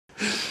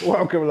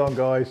Welcome along,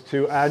 guys,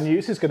 to our new.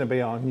 This is going to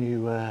be our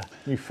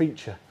new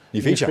feature.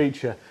 New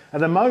feature. At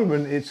the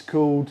moment, it's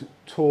called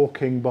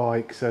Talking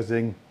Bikes, as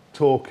in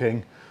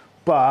talking,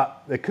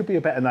 but there could be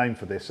a better name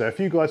for this. So if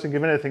you guys can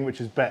give anything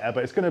which is better,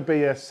 but it's going to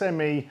be a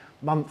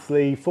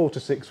semi-monthly, 4 to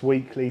 6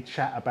 weekly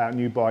chat about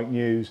new bike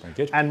news. Very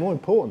good. And more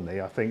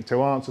importantly, I think,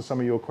 to answer some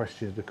of your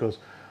questions, because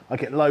I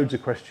get loads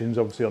of questions,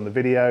 obviously, on the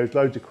videos,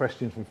 loads of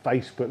questions from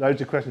Facebook,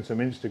 loads of questions from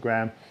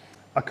Instagram.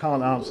 I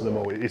can't answer them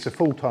all. It's a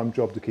full-time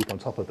job to keep on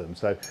top of them.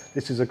 So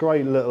this is a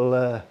great little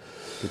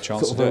good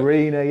chance sort of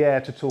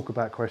arena, to talk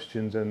about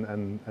questions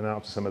and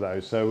answer some of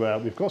those. So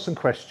we've got some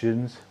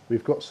questions,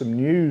 we've got some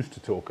news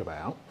to talk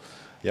about,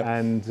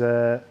 and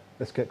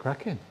let's get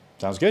cracking.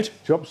 Sounds good.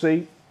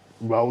 Chopsy,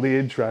 roll the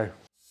intro.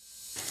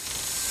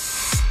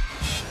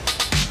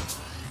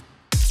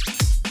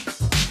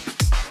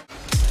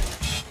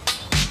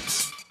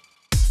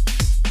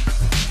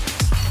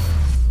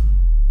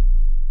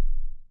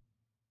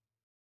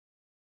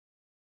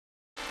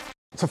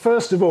 So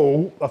first of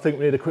all, I think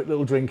we need a quick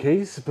little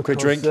drinkies. Because, quick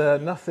drink.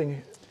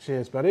 Nothing.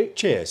 Cheers, buddy.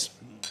 Cheers.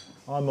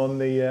 I'm on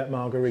the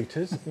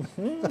margaritas.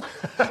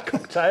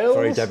 Cocktails.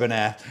 Very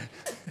debonair.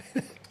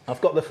 I've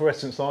got the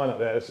fluorescent sign up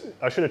there.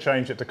 I should have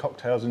changed it to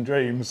cocktails and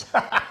dreams.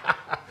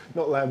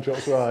 Not lamb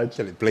chops rides.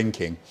 Still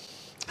blinking.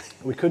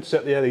 We could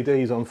set the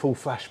LEDs on full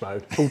flash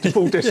mode,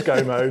 full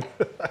disco mode.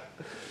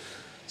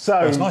 So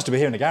it's nice to be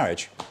here in the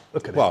garage.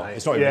 Look at it. Well, mate.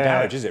 it's not even a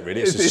garage, is it?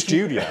 Really, it's a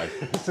studio.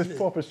 It's a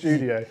proper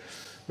studio.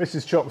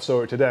 Mrs. Chop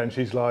saw it today and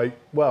she's like,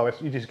 well, if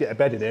you just get a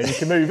bed in here and you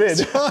can move in.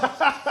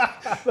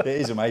 It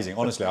is amazing.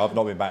 Honestly, I've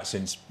not been back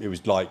since it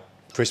was like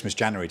Christmas,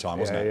 January time,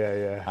 wasn't it?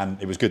 Yeah.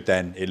 And it was good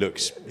then.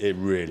 It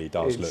really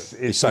does look.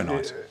 It's so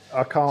nice.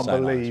 I can't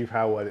believe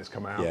how well it's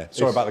come out. Yeah.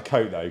 Sorry about the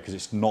coat though, because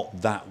it's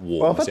not that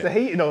warm. Well, I've had the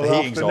heating on all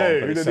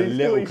afternoon. But it's a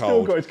little he's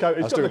cold. Still got his coat.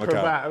 He's got the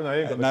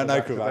cravat.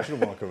 No cravat. I should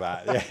have worn a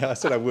cravat. Yeah, I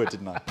said I would,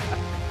 didn't I?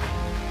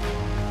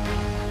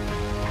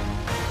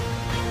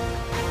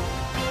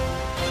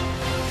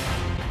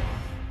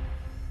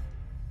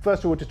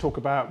 First of all, to talk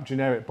about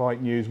generic bike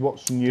news,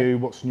 what's new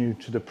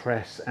to the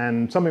press,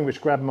 and something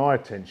which grabbed my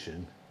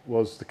attention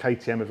was the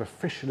KTM have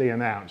officially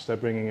announced they're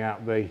bringing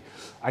out the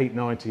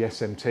 890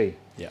 SMT.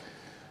 Yeah.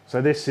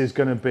 So this is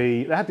going to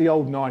be, they had the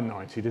old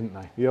 990, didn't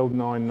they? The old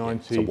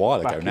 990. It's a while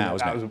ago now,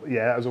 isn't it?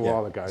 That was a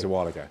while ago. It's a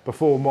while ago.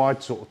 Before my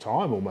sort of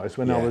time almost,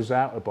 when I was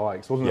out of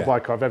bikes. It wasn't a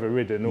bike I've ever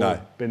ridden or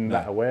been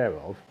that aware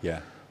of. Yeah.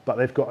 But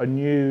they've got a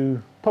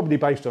new, probably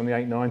based on the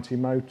 890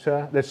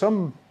 motor.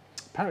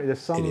 Apparently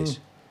there's some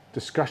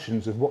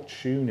discussions of what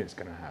tune it's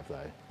going to have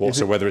though.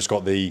 So whether it's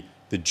got the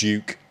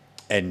Duke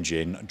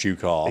engine,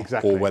 Duke R,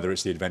 or whether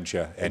it's the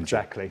Adventure engine.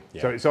 Exactly.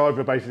 Yeah. So it's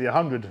either basically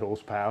 100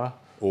 horsepower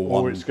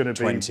or it's going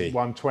to be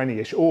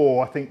 120-ish.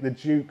 Or I think the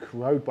Duke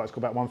road bike's got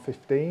about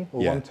 115 or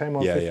 110,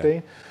 115.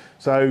 Yeah.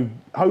 So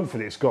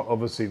hopefully it's got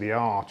obviously the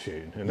R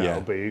tune, and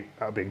that'll be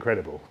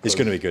incredible. It's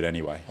going to be good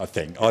anyway, I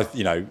think.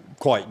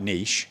 Quite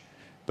niche,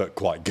 but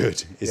quite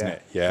good, isn't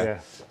it? Yeah.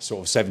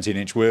 Sort of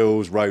 17-inch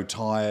wheels, road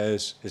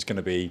tyres. It's going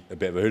to be a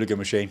bit of a hooligan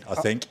machine, I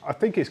think. I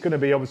think it's going to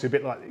be obviously a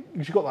bit like,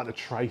 you've got like the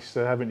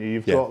Tracer, haven't you?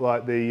 You've got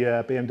like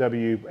the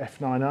BMW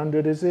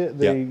F900, is it?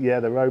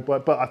 The road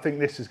bike. But I think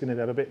this is going to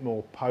have a bit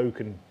more poke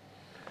and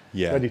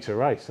ready to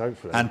race,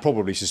 hopefully. And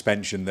probably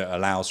suspension that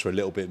allows for a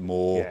little bit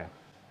more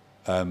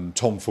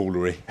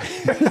tomfoolery.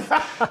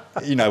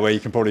 Where you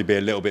can probably be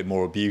a little bit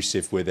more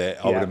abusive with it.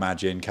 I would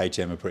imagine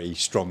KTM are pretty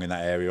strong in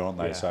that area, aren't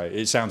they? Yeah. So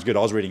it sounds good. I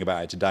was reading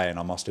about it today, and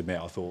I must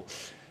admit, I thought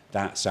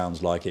that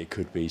sounds like it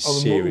could be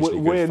seriously good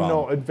fun. We're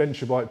not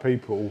adventure bike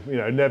people,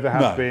 never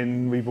have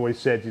been. We've always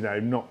said,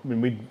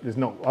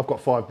 I've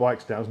got 5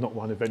 bikes now. There's not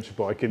one adventure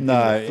bike in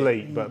the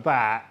fleet, but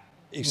that.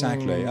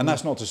 Exactly, and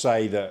that's not to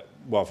say that.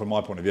 Well, from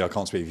my point of view, I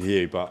can't speak for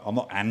you, but I'm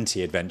not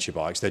anti-adventure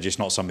bikes. They're just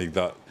not something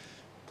that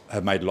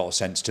have made a lot of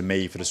sense to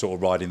me for the sort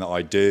of riding that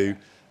I do.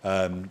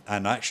 And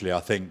actually, I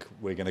think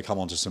we're going to come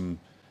on to some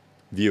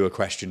viewer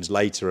questions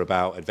later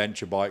about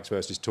adventure bikes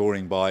versus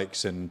touring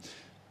bikes. And,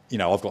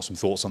 I've got some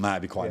thoughts on that.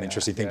 It'd be quite an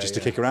interesting thing just to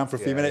kick around for a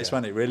few minutes,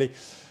 won't it, really?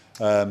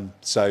 I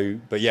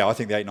think the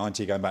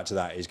 890, going back to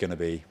that, is going to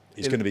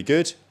be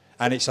good.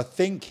 And it's, I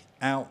think,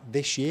 out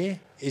this year,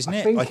 isn't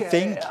it? I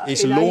think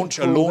it's a launch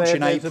in April.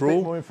 There's a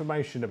bit more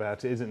information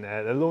about it, isn't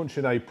there? The launch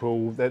in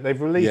April. They've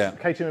released,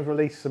 KTM have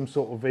released some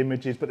sort of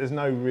images, but there's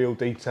no real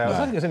details. I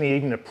don't think there's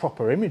even a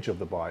proper image of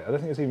the bike. I don't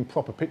think there's even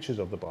proper pictures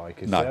of the bike.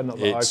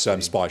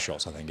 It's spy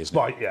shots, I think, isn't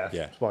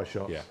it? Spy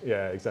shots.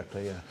 Yeah,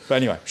 exactly. Yeah. But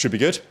anyway, should be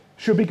good.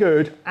 Should be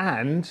good,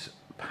 and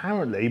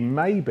apparently,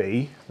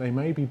 they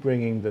may be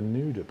bringing the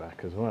Nuda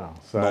back as well.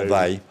 So not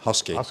they,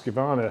 Husky.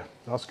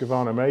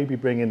 Husqvarna may be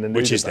bringing the Nuda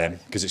Which is back. them,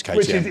 because it's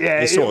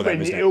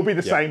KTM. It'll be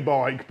the same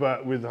bike,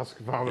 but with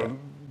Husqvarna.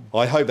 Yeah.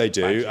 I hope they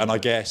do, and I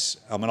guess,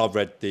 I've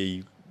read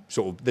the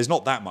sort of, there's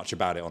not that much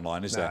about it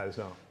online, is there? No, there's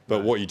not.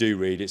 But what you do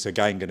read, it's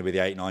again going to be the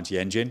 890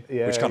 engine,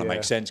 which kind of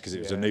makes sense because it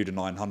was a Nuda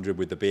 900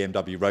 with the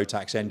BMW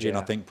Rotax engine,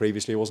 I think,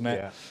 previously, wasn't it?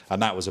 Yeah.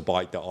 And that was a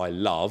bike that I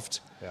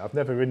loved. Yeah, I've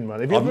never ridden one.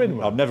 Have you ever ridden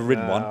one? I've never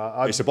ridden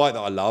one. It's a bike that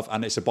I love,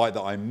 and it's a bike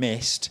that I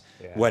missed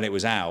when it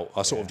was out.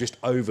 I sort of just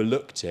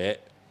overlooked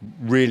it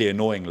really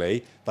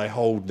annoyingly, they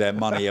hold their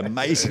money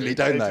amazingly,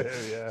 don't they?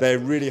 Yeah. They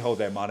really hold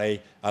their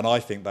money, and I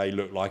think they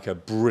look like a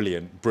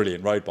brilliant,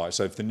 brilliant road bike.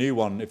 So if the new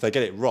one, if they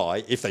get it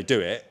right, if they do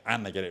it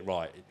and they get it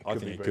right, I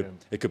think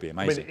it could be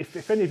amazing. I mean,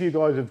 if any of you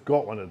guys have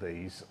got one of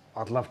these,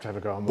 I'd love to have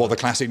a go on. What, the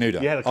classic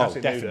Nuda? Yeah, the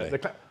classic definitely.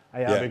 Nuda.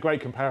 It'd be a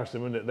great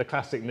comparison, wouldn't it? The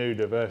classic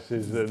Nuda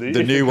versus the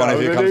new one, if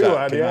it comes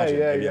out. Can you Yeah, imagine?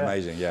 yeah, It'd be yeah.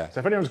 amazing, yeah. So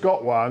if anyone's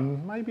got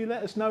one, maybe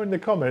let us know in the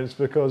comments,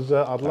 because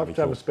I'd love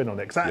to have a spin on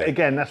it. Because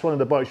again, that's one of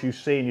the bikes you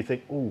see and you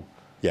think, oh,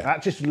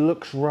 that just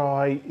looks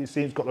right. It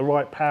seems it's got the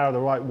right power, the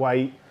right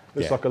weight.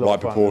 Looks like a lot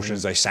of fun. Right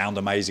proportions. They sound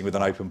amazing with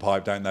an open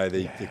pipe, don't they?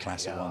 The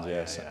classic ones.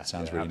 So it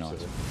sounds really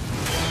nice.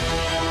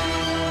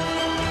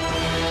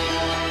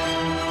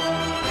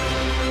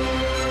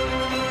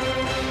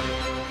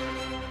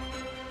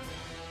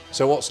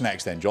 So what's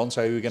next then, John?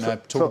 So we're going to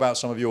talk about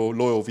some of your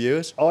loyal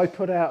viewers? I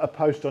put out a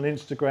post on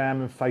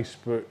Instagram and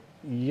Facebook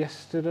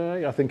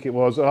yesterday, I think it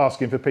was,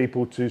 asking for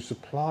people to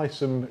supply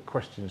some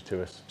questions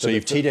to us. So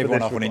you've teed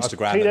everyone up on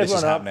Instagram that this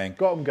is happening.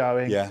 Got them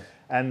going. Yeah.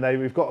 And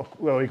we've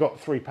got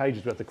 3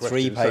 pages worth of questions.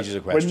 3 pages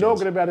of questions. We're not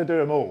going to be able to do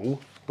them all,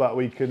 but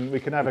we can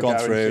have a go. Gone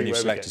through and and you've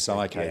selected some.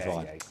 Okay,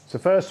 fine. So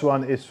first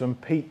one is from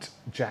Pete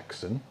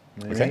Jackson,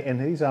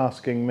 and he's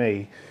asking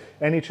me,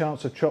 any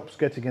chance of Chops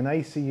getting an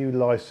ACU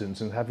license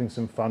and having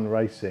some fun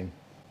racing?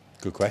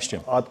 Good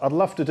question. I'd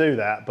love to do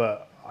that,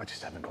 but I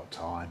just haven't got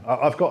time.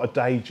 I've got a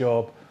day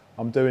job.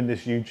 I'm doing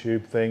this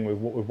YouTube thing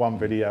with one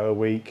video a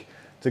week.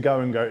 To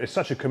go, it's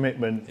such a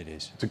commitment. It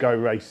is. To go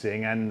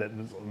racing, and the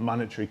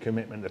monetary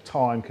commitment, the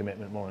time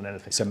commitment more than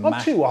anything.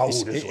 I'm too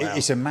old as well.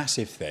 It's a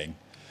massive thing.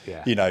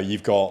 Yeah. You know,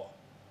 you've got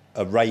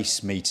a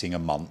race meeting a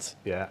month.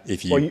 Yeah.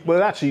 If you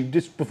well, actually,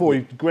 just before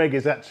Greg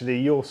is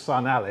actually your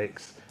son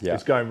Alex.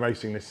 Is going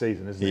racing this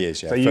season, isn't he? He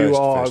is, yeah. So you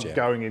are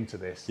going into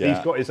this. Yeah.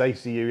 He's got his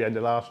ACU end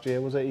of last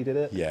year, was it? He did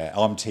it? Yeah,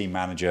 I'm team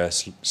manager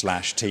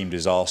 / team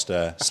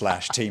disaster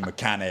 / team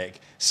mechanic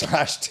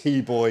 /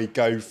 T-boy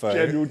gopher.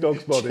 General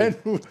dog's body.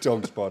 General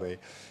dog's body.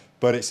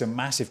 But it's a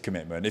massive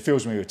commitment. It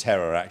fills me with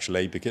terror,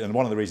 actually, and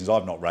one of the reasons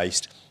I've not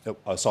raced,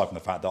 aside from the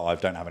fact that I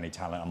don't have any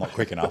talent, I'm not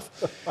quick enough,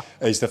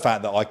 is the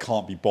fact that I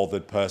can't be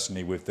bothered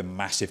personally with the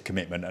massive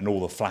commitment and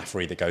all the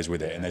flaffery that goes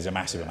with it. And there's a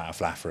massive amount of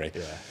flaffery.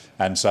 Yeah.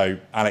 And so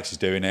Alex is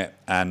doing it.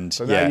 And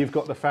so now you've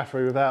got the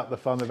flaffery without the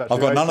fun of actually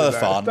I've got none of the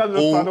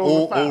fun,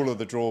 all of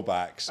the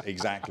drawbacks,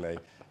 exactly.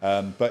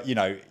 But, you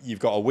know, you've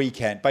got a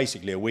weekend,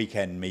 basically a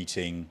weekend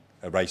meeting,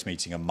 a race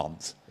meeting a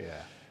month. Yeah.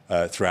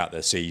 Throughout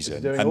the season.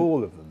 Is he doing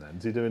all of them then?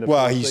 Is he doing a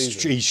well,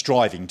 he's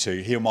striving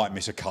to. He might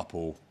miss a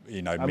couple,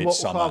 you know,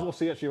 midsummer. What's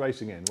he actually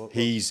racing in?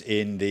 He's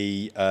in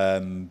the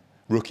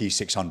rookie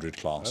 600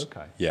 class.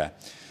 Okay. Yeah,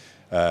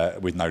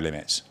 with no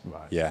limits.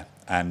 Right. Yeah,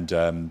 and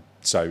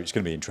so it's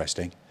going to be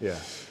interesting. Yeah.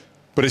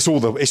 But it's all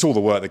the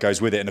work that goes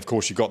with it, and of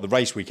course you've got the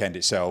race weekend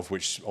itself,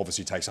 which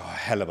obviously takes a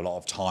hell of a lot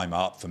of time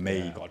up for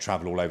me. You've got to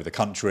travel all over the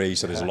country,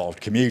 so there's a lot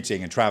of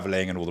commuting and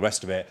travelling and all the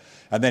rest of it.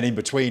 And then in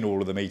between all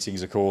of the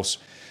meetings, of course,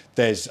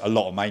 there's a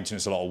lot of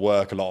maintenance, a lot of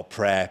work, a lot of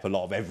prep, a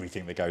lot of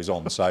everything that goes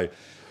on. So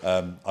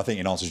I think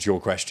in answer to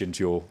your question,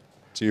 to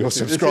your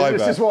subscriber,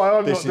 this is why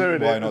I'm not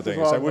doing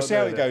it. So we'll see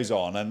how it goes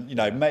on, and you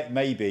know,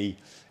 maybe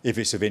if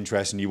it's of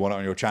interest and you want it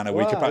on your channel,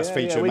 we could perhaps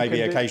feature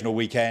maybe occasional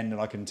weekend,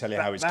 and I can tell you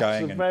how it's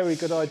going. That's a very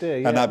good idea.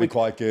 Yeah. And that'd be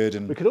quite good.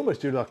 And we could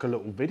almost do like a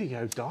little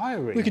video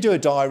diary. We could do a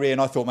diary, and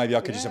I thought maybe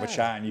I could just have a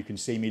chat, and you can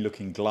see me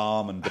looking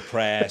glum and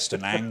depressed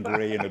and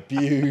angry and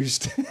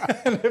abused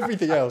and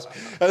everything else.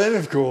 And then,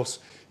 of course,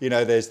 you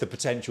know, there's the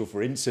potential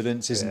for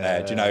incidents, isn't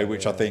there? Do you know,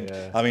 which I think,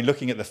 I mean,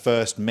 looking at the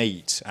first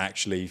meet,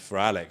 actually, for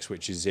Alex,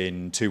 which is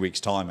in 2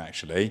 weeks' time,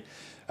 actually,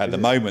 at the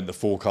moment, the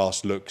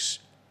forecast looks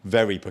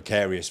very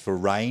precarious for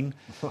rain.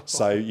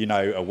 So, you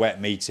know, a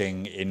wet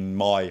meeting, in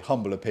my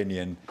humble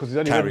opinion... Because he's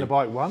only ridden the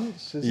bike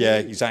once, isn't he? Yeah,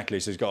 exactly.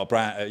 So he's got a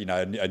brand, you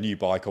know, a new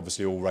bike,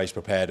 obviously all race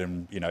prepared,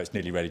 and, you know, it's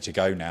nearly ready to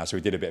go now. So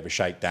we did a bit of a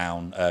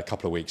shakedown a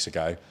couple of weeks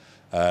ago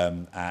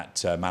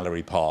at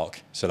Mallory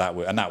Park. So that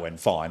went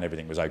fine.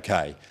 Everything was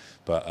okay.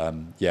 But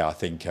yeah, I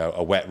think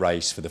a wet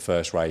race for the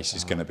first race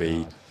is going to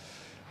be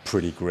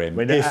pretty grim,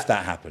 if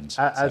that happens.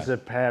 As a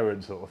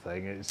parent sort of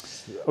thing,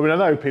 it's... I mean, I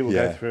know people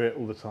go through it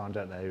all the time,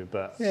 don't they?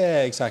 But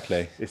yeah,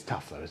 exactly. It's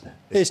tough though, isn't it?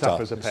 It's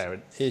tough as a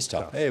parent. It's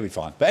tough. It'll be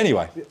fine. But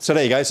anyway, so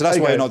there you go. So that's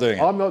why you're not doing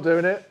it. I'm not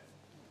doing it.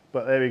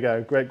 But there we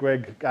go.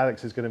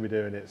 Alex is going to be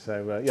doing it.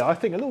 So yeah, I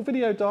think a little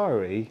video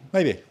diary.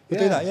 Maybe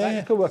we'll do that. Yeah,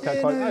 it could work out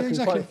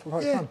quite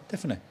fun.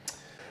 Definitely.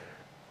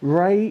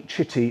 Ray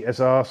Chitty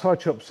has asked, hi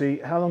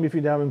Chopsy, how long have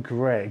you known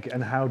Greg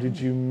and how did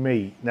you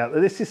meet? Now,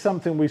 this is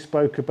something we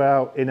spoke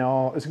about in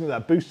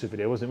that booster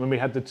video, wasn't it? When we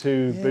had the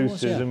two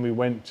boosters and we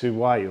went to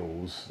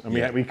Wales, and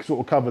we sort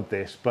of covered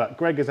this. But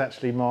Greg is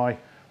actually my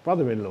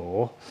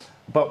brother-in-law.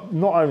 But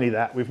not only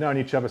that, we've known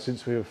each other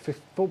since we were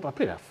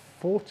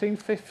 14,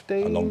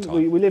 15. A long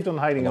time. We lived on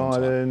Hayling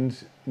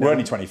Island. We're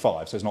only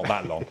 25, so it's not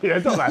that long. Yeah,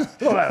 it's not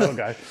that long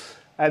ago.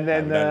 And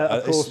then,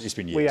 of course, it's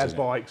been years, we had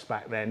bikes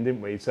back then,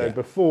 didn't we? So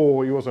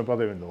before, he was my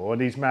brother-in-law,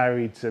 and he's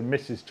married to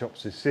Mrs.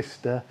 Chops'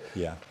 sister.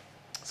 Yeah.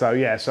 So,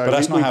 yeah. So but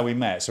that's not how we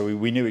met. So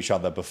we knew each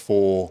other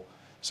before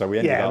So we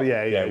ended up,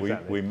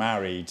 exactly. we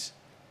married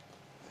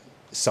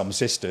some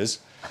sisters.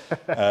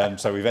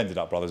 So we've ended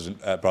up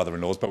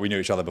brother-in-laws, but we knew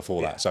each other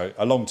before that. So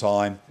a long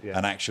time,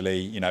 and actually,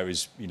 you know, it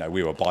was, you know,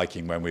 we were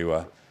biking when we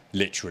were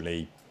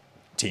literally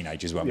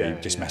teenagers, weren't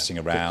we? Just messing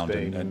around,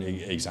 and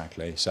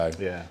exactly. So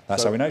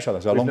that's how we know each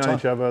other. So a long time. We've known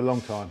each other a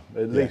long time,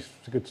 at least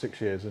a good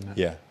 6 years, isn't it?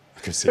 Yeah, a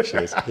good 6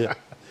 years. Yeah.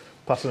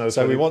 Plus another.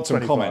 So 20, we want some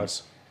 25.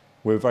 comments.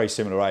 We're very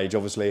similar age,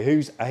 obviously.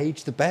 Who's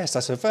aged the best?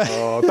 That's a fair.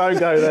 Oh, don't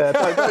go there.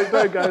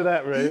 Don't go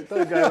that route.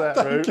 Don't go that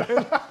route.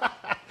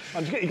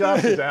 Just get your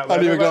glasses out. I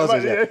need my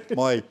glasses, yeah.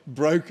 My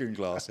broken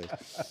glasses.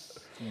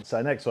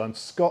 So next one,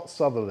 Scott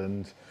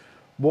Sutherland.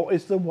 What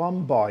is the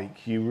one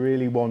bike you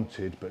really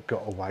wanted but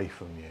got away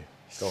from you?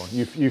 Go on,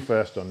 you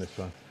first on this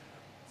one.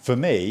 For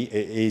me,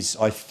 it is,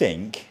 I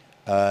think,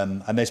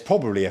 and there's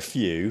probably a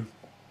few,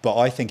 but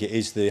I think it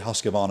is the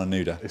Husqvarna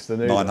Nuda. It's the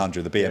Nuda.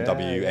 900, the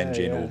BMW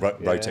engine or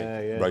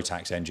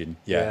Rotax engine.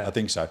 Yeah, I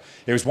think so.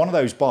 It was one of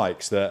those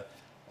bikes that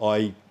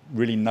I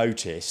really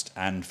noticed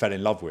and fell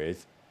in love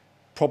with,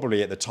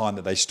 probably at the time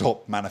that they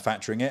stopped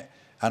manufacturing it,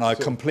 and I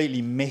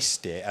completely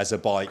missed it as a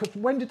bike.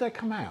 When did they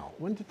come out?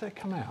 When did they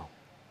come out?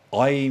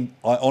 I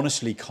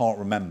honestly can't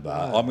remember.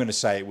 No. I'm going to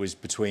say it was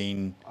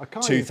between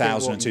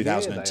 2000 and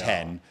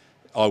 2010,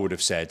 I would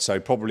have said. So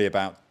probably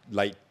about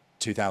late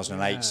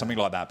 2008, something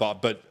like that.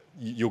 But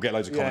you'll get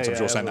loads of comments, I'm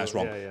sure, saying that's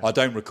wrong. I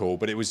don't recall,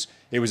 but it was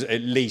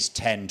at least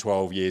 10,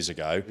 12 years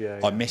ago.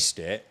 I missed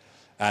it,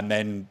 and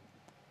then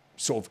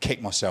sort of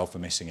kicked myself for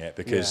missing it,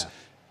 because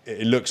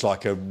it looks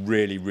like a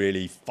really,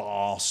 really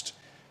fast,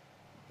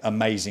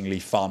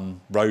 amazingly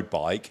fun road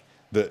bike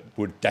that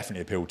would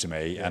definitely appeal to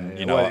me. And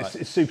you know, well, it's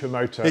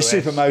supermoto. It's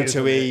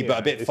supermoto-y, but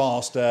a bit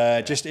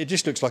faster. It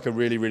just looks like a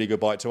really, really good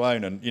bike to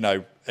own. And you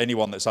know,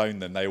 anyone that's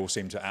owned them, they all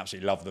seem to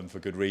absolutely love them for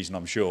good reason,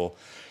 I'm sure.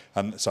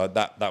 And so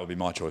that would be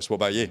my choice. What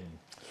about you?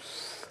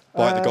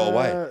 Bike that got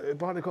away.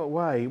 Bike that got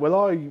away.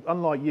 Well,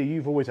 unlike you,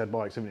 you've always had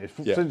bikes, haven't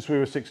you? Since we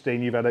were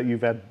 16,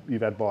 you've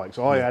had bikes.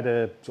 I had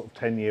a sort of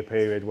 10-year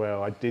period where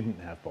I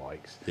didn't have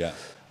bikes. Yeah.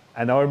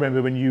 And I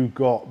remember when you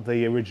got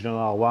the original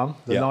R1,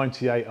 the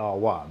 98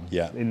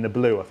 R1, in the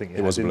blue, I think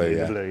it was blue,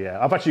 the blue,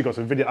 I've actually got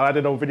some video. I had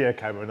an old video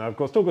camera, and I've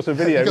still got some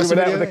video. We went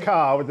out with the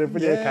car with the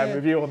video camera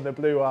review on the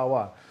blue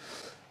R1,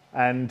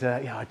 and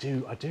I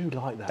do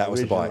like that. That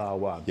was original the bike.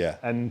 R1. Yeah.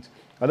 And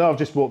I know I've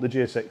just bought the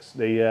GSX,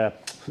 the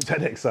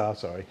ZXR,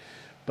 sorry.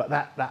 But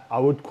that I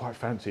would quite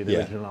fancy the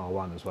original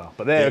R1 as well.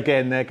 But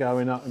again, they're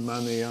going up in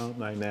money, aren't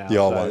they, now? The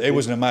R1. So it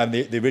wasn't a man,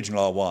 the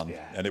original R1,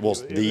 and it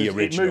was the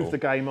original. It moved the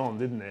game on,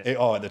 didn't it?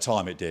 At the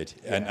time it did.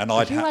 And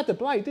you had the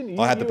blade, didn't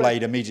you? I had the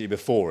blade immediately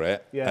before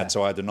it, and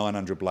so I had the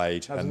 900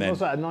 blade. And then was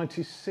that a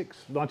 96,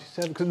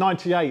 97? Because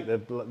 98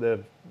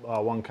 the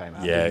R1 came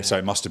out. Yeah, so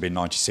it must have been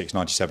 96,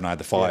 97. I had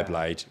the fire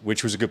blade,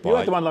 which was a good bike. You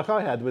had the one like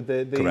I had with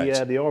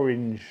the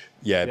orange.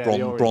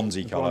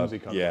 Bronzy colour.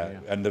 Yeah,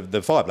 and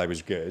the fire blade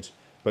was good.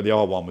 But the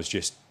R1 was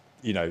just,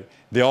 you know,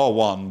 the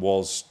R1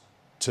 was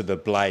to the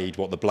blade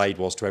what the blade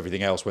was to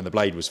everything else when the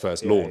blade was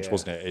first launched,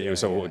 wasn't it? It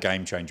was a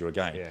game changer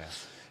again. Yeah.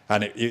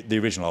 And the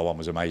original R1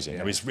 was amazing.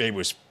 Yeah. It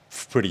was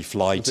pretty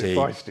flighty.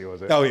 Was it feisty,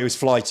 was it? No, it was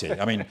flighty.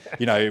 I mean,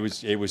 you know, it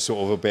was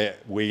sort of a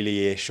bit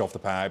wheelie-ish off the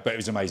power, but it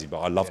was amazing.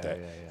 But I loved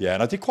it. Yeah,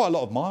 and I did quite a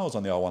lot of miles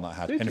on the R1 that I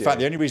had. And in fact,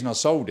 the only reason I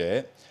sold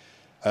it,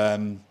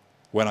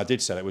 when I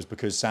did sell it, was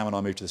because Sam and I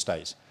moved to the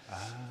States.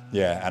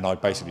 Yeah, and I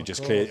basically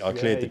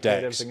cleared the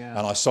decks, and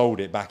I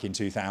sold it back in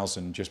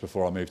 2000, just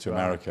before I moved to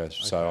America.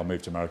 So I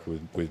moved to America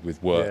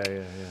with work,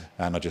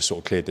 and I just sort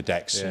of cleared the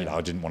decks. You know,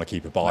 I didn't want to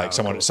keep a bike.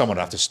 Someone would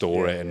have to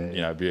store it, and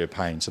you know, be a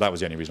pain. So that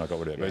was the only reason I got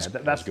rid of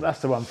it. That's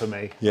the one for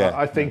me. Yeah,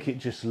 I think it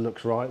just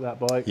looks right, that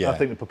bike. Yeah. I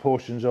think the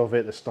proportions of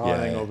it, the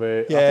styling of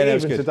it. Yeah, I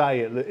think even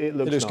today it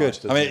looks nice, good.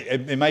 I mean,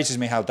 it amazes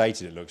me how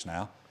dated it looks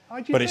now.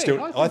 But it's still.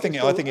 I think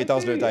it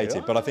does look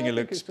dated. But I think it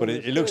looks. But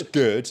it looks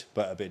good,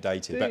 but a bit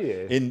dated. But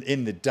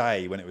in the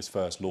day when it was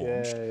first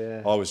launched,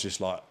 I was just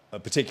like,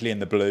 particularly in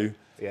the blue,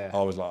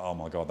 I was like, oh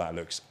my god, that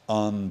looks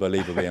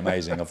unbelievably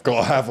amazing. I've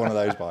got to have one of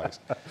those bikes.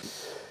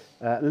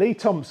 Lee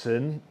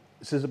Thompson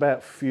says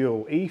about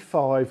fuel: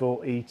 E5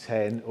 or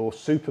E10 or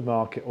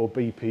supermarket or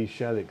BP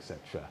Shell,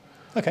 etc.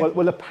 Okay.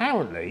 Well,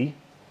 apparently,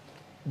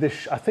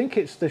 I think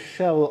it's the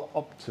Shell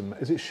Optim.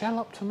 Is it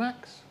Shell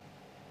Optimax?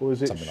 Or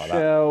is it something like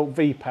Shell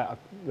V-Power?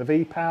 The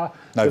V-Power?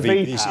 No,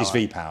 it's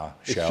V-Power.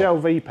 It's Shell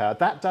V-Power.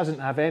 That doesn't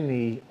have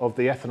any of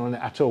the ethanol in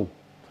it at all.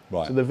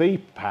 Right. So the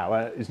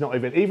V-Power is not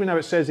even though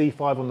it says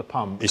E5 on the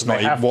pump. It's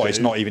not it's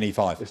not even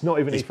E5. It's not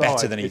even E5. It's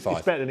better than E5.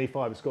 It's better than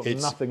E5. It's got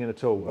nothing in it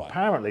at all. Right.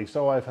 Apparently,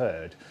 so I've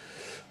heard.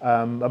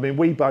 I mean,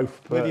 we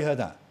both. Where have you heard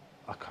that?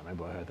 I can't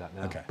remember where I heard that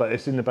now. Okay. But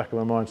it's in the back of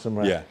my mind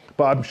somewhere. Yeah.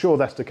 But I'm sure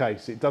that's the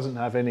case. It doesn't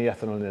have any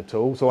ethanol in it at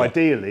all. So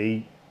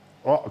ideally.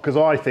 Because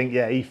I think,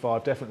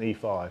 E5, definitely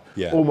E5.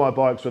 Yeah. All my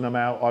bikes, when I'm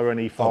out, I run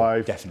E5.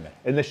 Oh, definitely.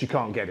 Unless you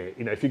can't get it.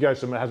 You know, if you go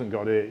somewhere that hasn't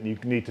got it and you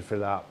need to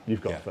fill up, you've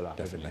got to fill up.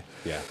 Definitely,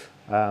 yeah.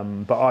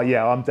 I'm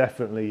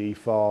definitely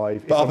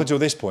E5. But up until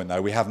this point,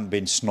 though, we haven't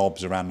been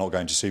snobs around not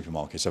going to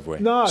supermarkets, have we?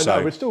 No,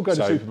 we're still going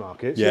to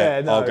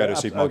supermarkets. I'll go to a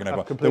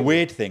supermarket. The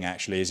weird thing,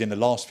 actually, is in the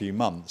last few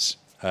months,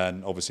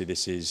 and obviously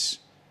this is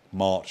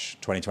March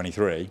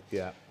 2023,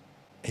 Yeah.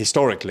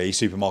 historically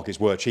supermarkets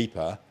were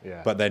cheaper,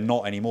 Yeah. but they're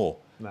not anymore.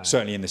 No.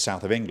 Certainly in the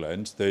south of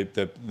England,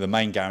 the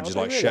main garages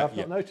like really? Shell. I've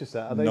not noticed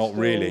that. Are they Not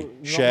still really.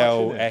 not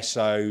Shell, much in it?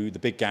 Esso, the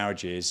big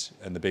garages,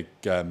 and the big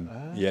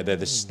yeah,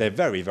 they're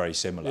very, very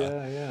similar.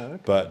 Yeah, okay.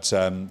 But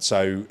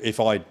so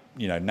if I,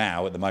 you know,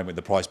 now at the moment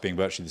the price being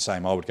virtually the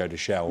same, I would go to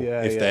Shell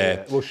if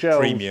their Well, Shell,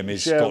 premium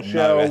is got no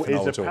Shell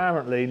ethanol is at all.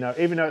 apparently no,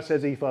 even though it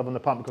says E5 on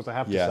the pump, because I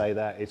have to Yeah. say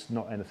that it's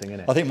not anything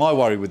in it. I think my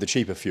worry with the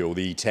cheaper fuel,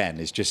 the E10,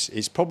 is just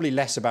it's probably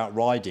less about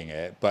riding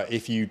it, but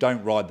if you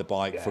don't ride the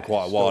bike for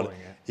quite a while, storing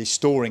it. it's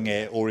storing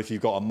it, or if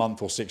you've got a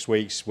month or 6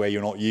 weeks where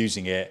you're not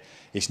using it,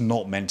 it's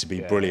not meant to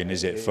be brilliant,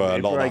 is it? For a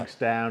lot it of breaks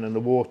down and the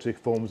water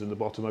forms in the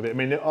bottom of it. I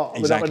mean,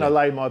 Exactly. when I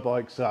lay my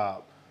bikes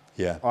up,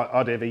 yeah.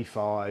 I'd have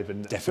E5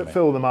 and Definitely.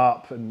 fill them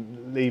up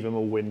and leave them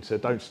all winter.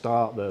 Don't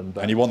start them.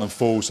 But And you want them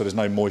full so there's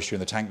no moisture in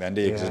the tank then,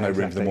 do you? Because there's no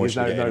room for the moisture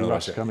to There's get in. no and all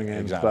rust that. coming in.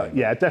 Exactly. But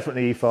yeah,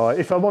 definitely E5.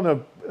 If I want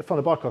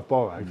a bike I've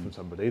borrowed from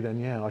somebody, then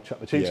yeah, I chuck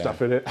the cheap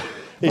stuff in it.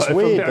 It's But if I'm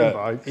weird getting a that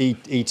bike-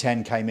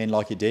 E10 came in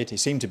like it did. It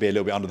seemed to be a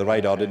little bit under the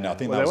radar, didn't it? I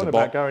think Well, that was they a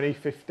want about going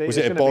E50. Was It's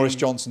it a gonna Boris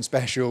be- Johnson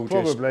special?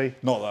 Probably.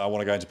 Not that I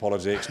want to go into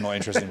politics, not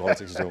interested in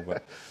politics at all.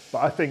 But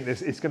But I think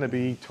it's going to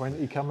be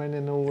 20 coming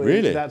in all.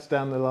 Really? That's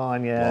down the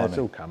line. Yeah, it's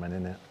Blimey. all coming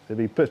in it. They'll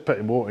be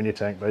putting water in your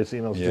tank, basically,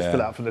 and I'll just Yeah.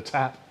 fill it up from the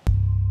tap.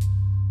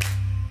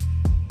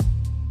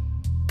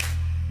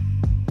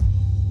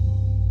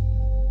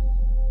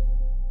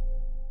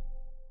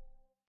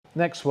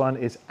 Next one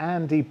is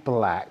Andy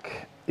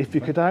Black. If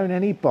you could own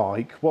any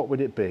bike, what would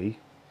it be?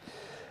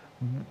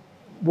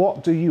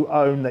 What do you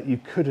own that you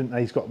couldn't?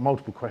 He's got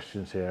multiple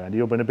questions here, Andy.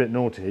 You've been a bit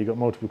naughty. You've got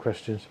multiple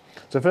questions.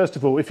 So first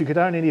of all, if you could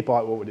own any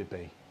bike, what would it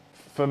be?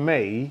 For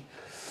me,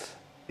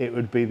 it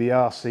would be the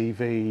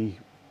RCV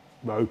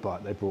road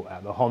bike they brought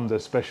out, the Honda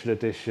Special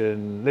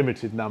Edition,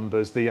 limited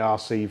numbers, the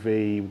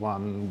RCV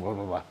one,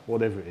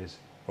 whatever it is.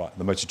 right,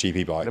 the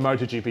MotoGP bike. The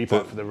MotoGP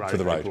bike for the road. For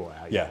the they road. brought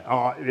out, Yeah.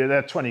 Oh, yeah,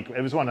 they're 20.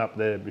 It was one up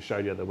there we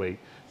showed the other week.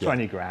 Yeah.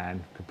 20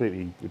 grand,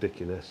 completely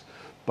ridiculous,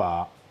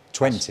 but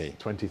 20.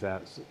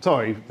 20,000.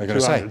 Sorry, I was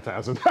gonna say.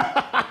 200,000.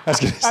 I was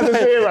going to Add a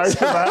say zero to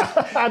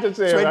that. Add a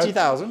zero.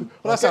 20,000.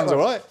 Well, that sounds all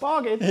right.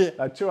 Bargain.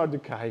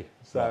 200k.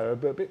 So a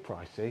bit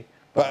pricey.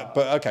 But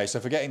okay, so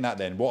forgetting that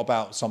then, what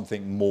about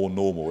something more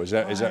normal? Is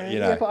that you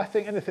know? Yeah, but I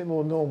think anything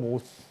more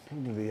normal,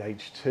 probably the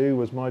H2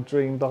 was my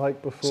dream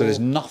bike before. So there's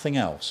nothing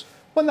else.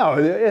 Well, no,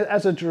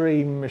 as a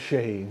dream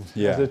machine.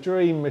 Yeah. As a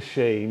dream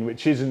machine,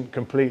 which isn't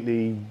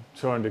completely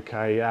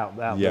 200k out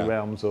Yeah. the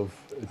realms of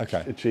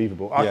Okay.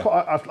 achievable.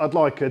 Yeah. I'd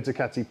like a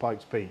Ducati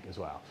Pikes Peak as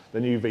well, the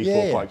new V4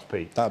 Yeah. Pikes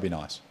Peak. That'd be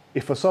nice.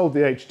 If I sold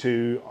the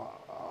H2,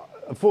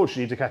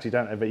 unfortunately Ducati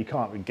don't have it. You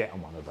can't really get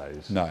on one of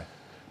those. No.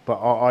 But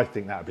I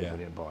think that would be Yeah. a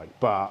brilliant bike.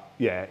 But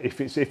yeah, if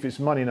it's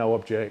money no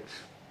object,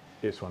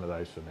 it's one of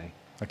those for me.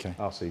 Okay.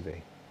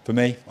 RCV. For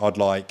me, I'd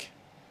like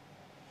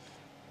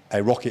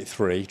a Rocket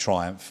 3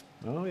 Triumph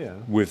Oh yeah.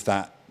 with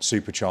that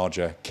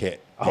supercharger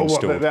kit Oh,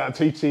 installed. that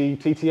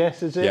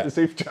TTS is it? Yeah. The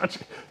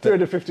supercharger,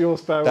 350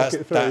 horsepower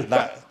Rocket 3.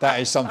 That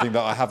is something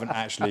that I haven't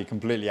actually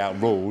completely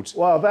outruled.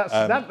 Well,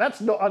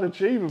 that's not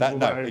unachievable. No,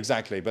 though.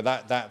 exactly. But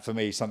that for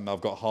me is something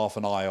I've got half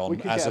an eye on We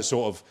could as get a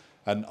sort of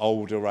an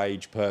older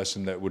age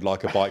person that would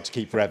like a bike to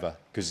keep forever.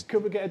 Because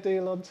Could we get a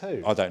deal on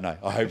two? I don't know.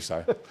 I hope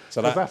so.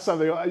 So That's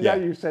something. Yeah, yeah.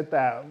 you said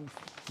that.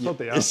 Sod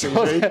the It's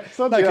RCV.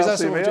 Sod the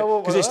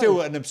RCV. because it's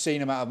still an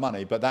obscene amount of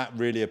money, but that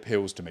really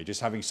appeals to me.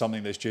 Just having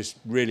something that's just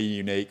really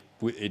unique,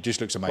 it just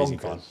looks amazing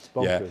fun.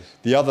 Yeah. Bonkers.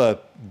 The other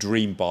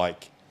dream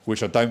bike,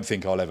 which I don't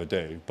think I'll ever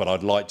do, but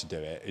I'd like to do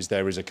it, is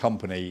there is a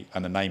company,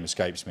 and the name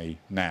escapes me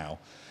now,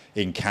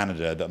 in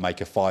Canada that make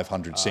a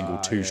 500 single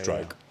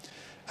two-stroke,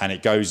 and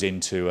it goes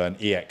into an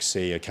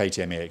EXC, a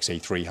KTM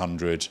EXC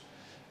 300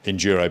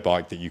 enduro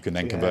bike that you can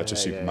then convert to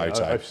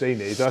supermoto. I've seen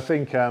these. I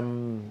think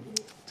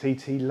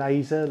TT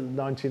Laser,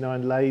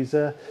 99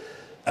 Laser.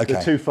 Okay.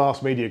 The two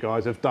Fast Media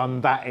guys have done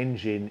that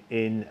engine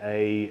in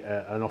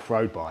an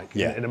off-road bike,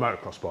 Yeah. in a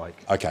motocross bike.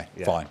 Okay,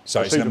 Yeah. fine.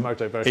 So A it's an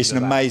supermoto version it's an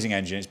of that. amazing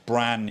engine. It's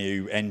brand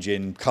new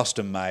engine,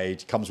 custom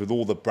made, comes with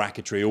all the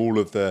bracketry, all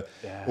of the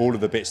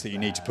bits that you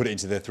need to put it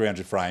into the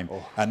 300 frame.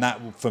 And that,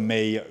 for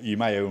me, you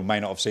may or may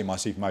not have seen my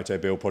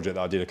supermoto build project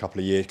that I did a couple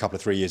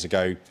of 3 years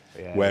ago,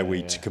 where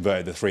we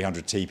converted the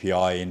 300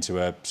 TPI into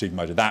a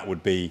supermoto. That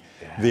would be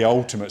the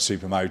ultimate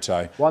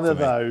supermoto. One for of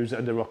me. those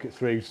and the Rocket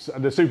 3,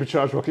 and the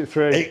supercharged Rocket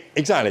 3.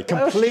 Exactly.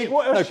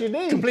 What else do you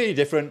need? Completely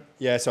different.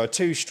 Yeah, so a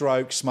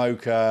two-stroke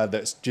smoker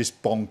that's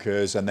just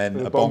bonkers, and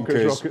then a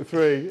bonkers Rocket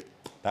 3.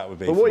 That would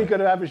be. But what are you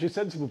going to have as your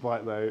sensible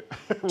bike, though?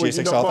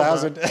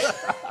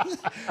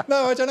 GSX-R1000.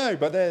 No, I don't know,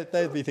 but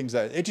there'd be things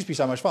that it'd just be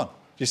so much fun.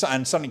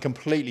 And something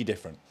completely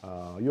different.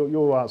 Oh,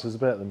 your answer's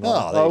better than mine.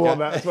 Oh, there I you want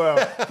go. that as well.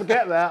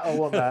 Forget that, I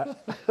want that.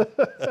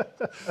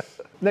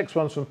 Next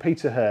one's from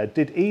Peter Hurd.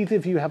 Did either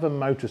of you have a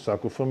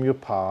motorcycle from your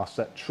past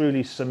that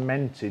truly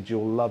cemented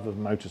your love of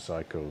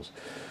motorcycles?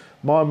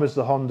 Mine was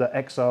the Honda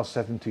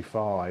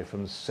XR75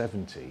 from the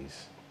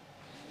 70s.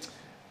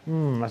 That's a good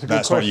That's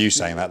question. not you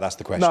saying that. That's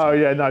the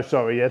question. No,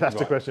 sorry. Yeah, that's the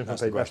Right, question from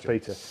that's the Peter. That's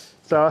question. Peter.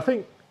 So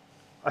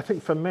I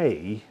think for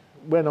me,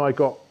 when I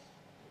got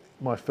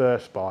my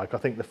first bike. I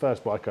think the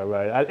first bike I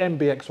rode,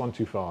 MBX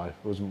 125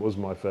 was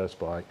my first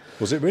bike.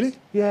 Was it really?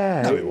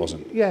 Yeah. No, it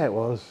wasn't. Yeah, it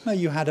was. No,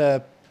 you had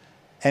a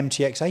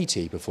MTX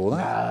 80 before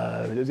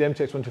that. No, the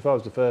MTX 125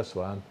 was the first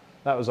one.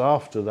 That was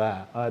after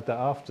that. I had that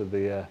after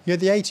the... You had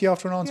the 80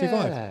 after an R25?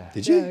 Yeah.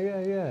 Did you?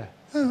 Yeah.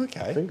 Oh,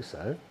 okay. I think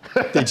so.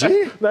 Did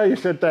you? No, you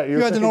said that. You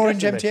had an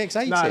orange MTX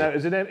 80? No, it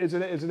was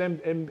an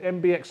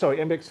MBX, sorry,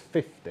 MBX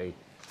 50.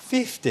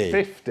 50?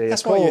 50,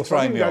 That's why you're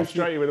throwing me off.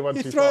 Straight with a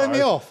 125.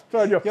 You're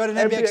throwing me off. You had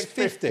an MBX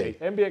 50?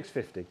 MBX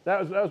 50.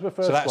 That was my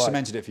first So that bike.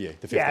 cemented it for you,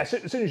 the 50? Yeah,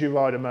 as soon as you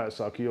ride a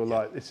motorcycle, you're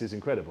like, this is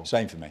incredible.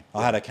 Same for me.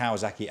 I had a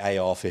Kawasaki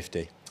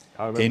AR50.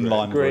 I remember In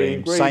lime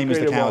green. Same as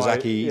the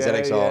Kawasaki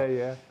ZXR.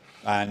 Yeah.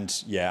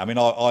 And yeah, I mean,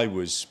 I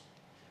was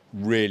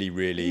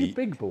really... You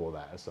big bore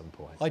that at some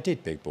point. I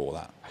did big bore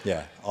that,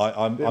 yeah.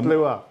 It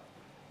blew up.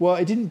 Well,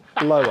 it didn't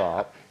blow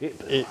up.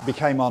 It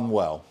became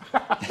unwell.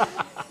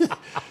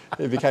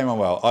 It became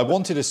unwell. I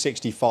wanted a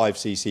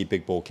 65cc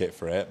big bore kit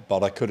for it,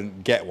 but I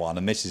couldn't get one.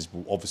 And this is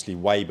obviously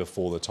way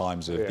before the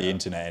times of the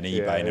internet and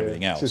eBay and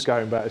everything else. This is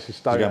going back, this is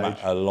stone age. Going back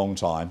a long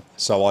time.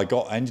 So I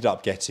ended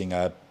up getting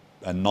a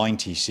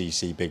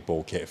 90cc big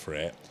bore kit for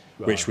it,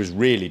 which was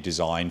really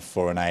designed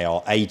for an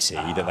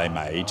AR80 that they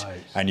made,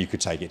 and you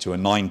could take it to a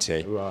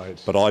 90. Right.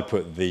 But I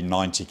put the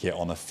 90 kit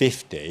on a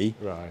 50,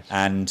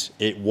 and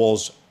it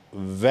was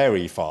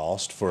very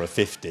fast for a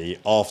 50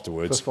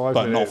 afterwards,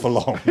 but not for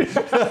long.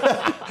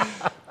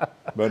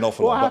 But not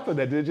for long. What happened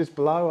then? Did it just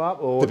blow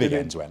up? Or the big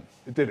ends went.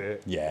 Did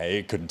it? Yeah,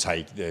 it couldn't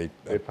take the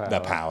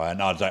power.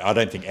 And I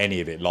don't think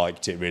any of it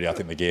liked it, really. I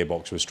think the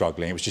gearbox was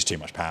struggling. It was just too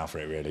much power for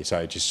it, really. So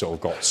it just sort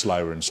of got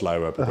slower and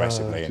slower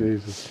progressively.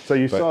 Jesus. So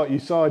you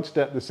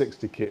sidestepped the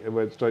 60 kit and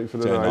went straight for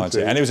the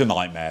 90. And it was a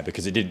nightmare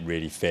because it didn't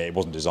really fit. It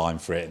wasn't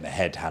designed for it, and the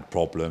head had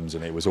problems,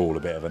 and it was all a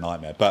bit of a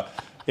nightmare. But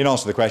in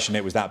answer to the question,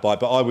 it was that bike.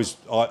 But I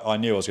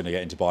knew I was going to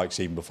get into bikes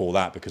even before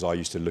that, because I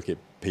used to look at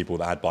people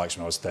that had bikes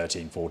when I was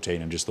 13,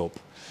 14 and just thought,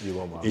 you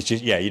want one. It's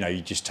just,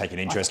 you just take an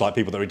interest, like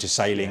people that are into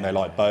sailing, they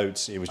like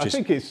boats. It was just...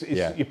 I think it's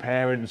your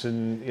parents,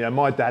 and,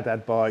 my dad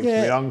had bikes,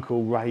 my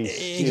uncle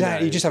raced.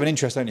 Exactly, you just have an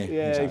interest, don't you?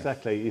 Yeah,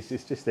 exactly.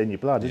 It's just in your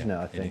blood, isn't it,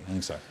 I think? I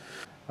think so.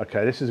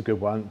 Okay, this is a good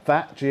one.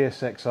 That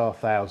GSX-R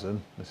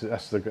 1000,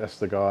 that's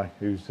the guy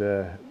who's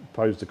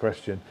posed the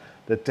question.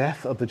 The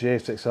death of the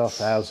GSX-R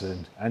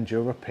 1000 and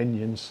your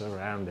opinions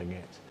surrounding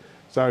it.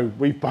 So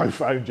we've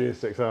both owned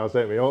GSX-Rs,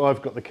 don't we?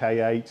 I've got the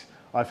K8.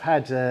 I've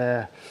had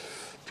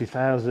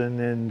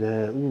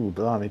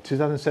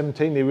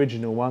 2017, the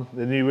original one,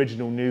 the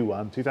original new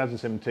one,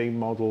 2017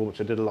 model,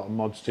 which I did a lot of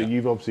mods to.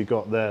 You've obviously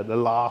got the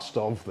last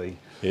of the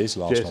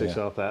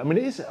GSX-R 1000. I mean,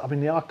 it is. I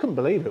mean, I couldn't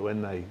believe it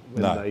when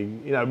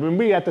when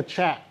we had the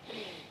chat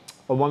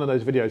on one of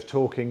those videos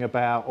talking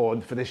about,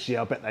 or for this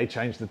year, I bet they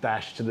changed the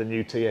dash to the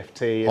new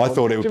TFT. I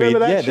thought it would be, the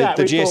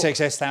GSX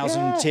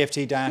 1000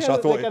 TFT dash. I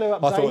thought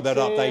they'd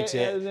update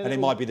it, and it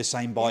might be the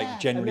same bike,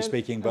 generally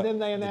speaking, but then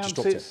they announced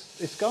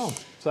it's gone.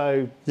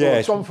 So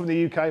it's gone from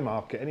the UK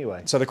market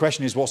anyway. So the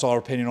question is, what's our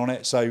opinion on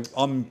it? So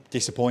I'm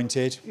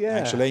disappointed,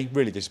 actually,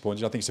 really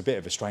disappointed. I think it's a bit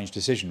of a strange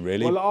decision,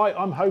 really. Well,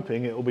 I'm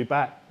hoping it will be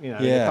back. In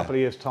a couple of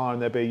years' time,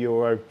 there'll be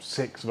Euro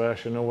 6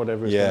 version or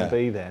whatever it's going to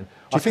be then.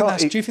 Do you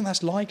think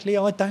that's likely?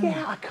 I don't.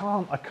 Yeah, I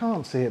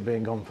can't see it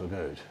being gone for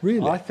good.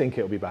 Really? I think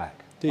it'll be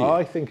back. Do you?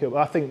 I think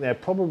they're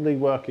probably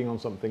working on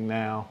something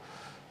now.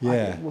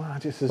 Yeah.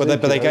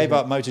 But they gave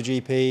up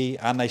MotoGP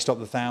and they stopped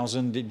the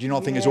 1000. Do you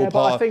not think it's all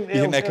part of... You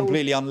think they're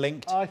completely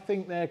unlinked? I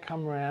think they'll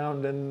come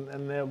around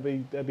and there'll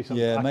be something...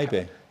 Yeah,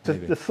 maybe.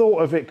 The thought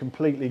of it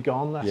completely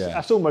gone,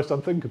 that's almost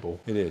uncthinkable.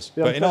 It is.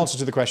 But in answer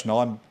to the question,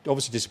 I'm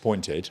obviously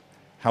disappointed.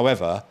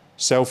 However,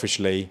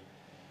 selfishly,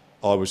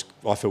 I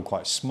feel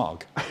quite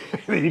smug.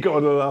 You got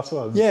one of the last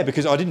ones? Yeah,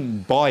 because I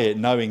didn't buy it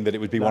knowing that it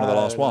would be one of the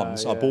last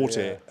ones. I bought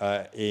it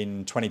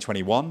in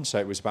 2021, so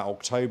it was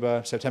about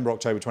September,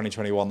 October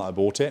 2021 that I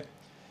bought it.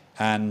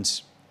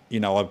 And,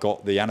 I've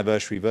got the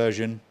anniversary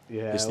version,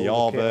 it's the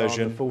R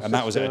version, and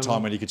that was at a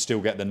time when you could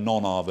still get the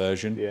non-R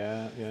version.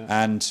 Yeah.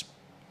 And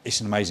it's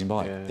an amazing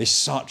bike. Yeah. It's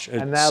such a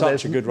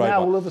good road bike.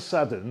 Now all of a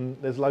sudden,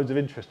 there's loads of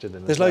interest in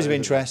them. There's loads of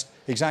interest,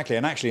 exactly.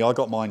 And actually, I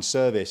got mine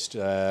serviced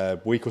a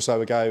week or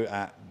so ago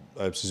at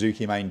a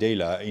Suzuki main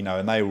dealer,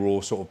 and they were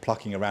all sort of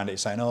plucking around it,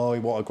 saying, "Oh,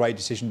 what a great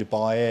decision to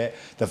buy it.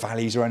 The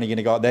values are only going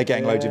to go up." They're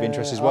getting loads of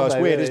interest as well. It's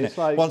weird, isn't it?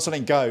 Like, once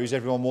something goes,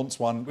 everyone wants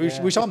one.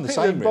 Which I'm the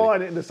same, really.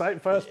 Buying it in the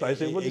first place,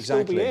 it wouldn't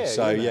still be here.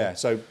 So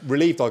so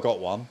relieved I got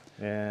one.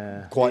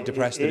 Yeah. Quite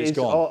depressed that it's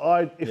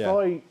gone.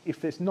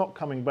 If it's not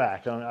coming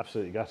back, I'm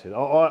absolutely gutted.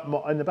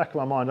 In the back of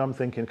my mind, I'm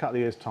thinking a couple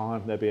of years'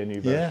 time there'll be a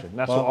new version.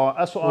 That's what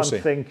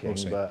I'm thinking.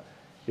 But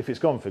if it's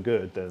gone for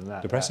good, then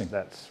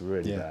that's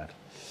really bad.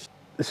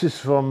 This is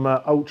from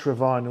Ultra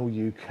Vinyl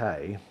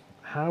UK.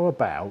 How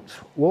about,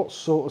 what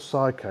sort of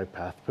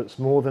psychopath puts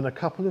more than a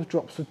couple of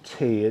drops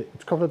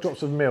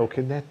of milk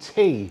in their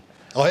tea?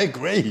 I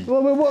agree.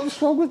 Well,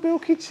 what's wrong with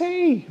milky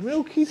tea?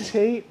 Milky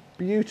tea,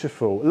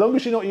 beautiful. As long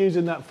as you're not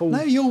using that full...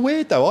 No, you're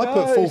weird though. I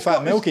put full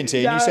fat milk in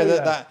tea, and you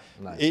said that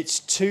it's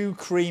too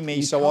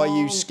creamy, so I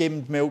use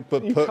skimmed milk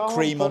but put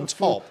cream on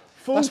top.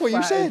 That's what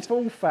you said.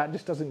 Full fat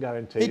just doesn't go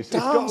into It It's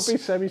got to be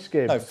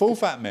semi-skimmed. No, full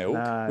fat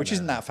milk, which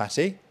isn't that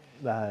fatty.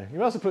 No, you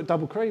must have put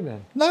double cream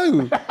in. No.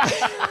 You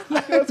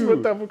must have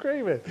put double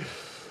cream in.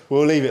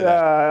 We'll leave it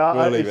there.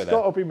 We'll leave it there. It's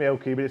got to be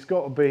milky, but it's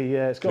got to be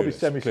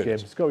semi-skimmed.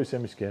 It's got to be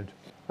semi-skimmed.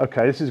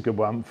 Okay, this is a good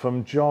one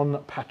from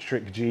John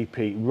Patrick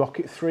GP.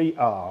 Rocket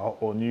 3R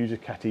or new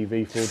Ducati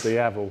V4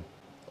 Diavel?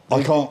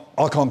 I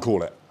can't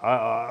call it.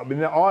 I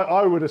mean,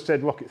 I would have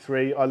said Rocket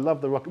 3. I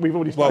love the Rocket. We've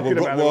already spoken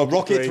about the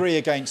Rocket 3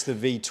 against the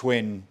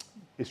V-twin.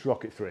 It's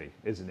Rocket 3,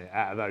 isn't it?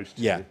 Out of those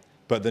two. Yeah.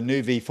 But the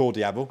new V4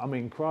 Diavel. I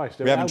mean, Christ.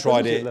 We haven't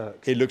tried it.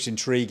 It looks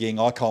intriguing.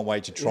 I can't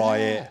wait to try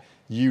it.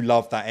 You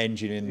love that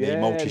engine in the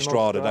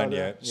Multistrada, don't you?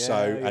 Yeah,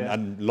 so,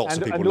 and lots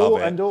of people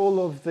love it. And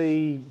all of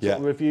the sort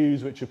of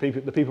reviews, which are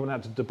the people went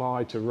out to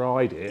Dubai to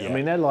ride it. I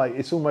mean, they're like,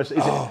 it's almost,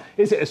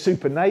 is it a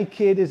super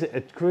naked? Is it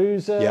a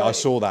cruiser? Yeah, I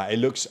saw that. It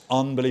looks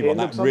unbelievable.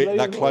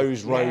 That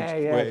closed road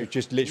where it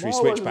just literally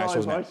switchbacks,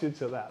 wasn't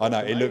it? I know,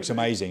 it looks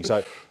amazing.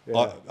 So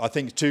I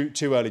think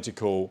too early to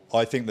call.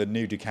 I think the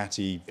new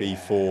Ducati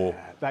V4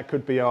 that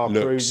could be our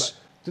cruise.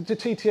 Did the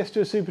TTS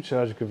do a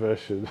supercharger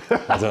conversion?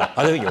 I don't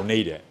think you'll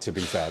need it, to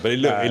be fair, but it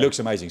looks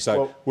amazing.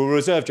 So we'll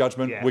reserve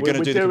judgment. We're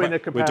going to do the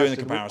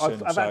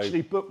comparison. I've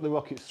actually booked the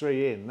Rocket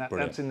 3 in.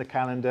 That's in the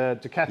calendar.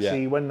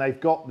 Ducati, when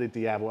they've got the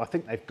Diavel, I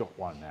think they've got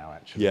one now,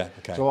 actually. Yeah,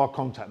 okay. So I'll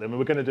contact them, and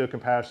we're going to do a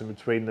comparison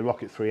between the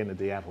Rocket 3 and the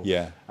Diavel.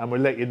 Yeah. And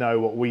we'll let you know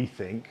what we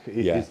think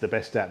is the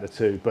best out of the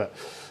two. But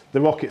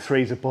the Rocket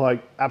 3 is a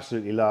bike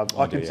absolutely love.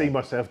 I can see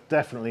myself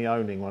definitely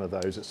owning one of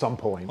those at some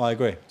point. I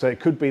agree. So it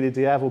could be the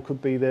Diavel,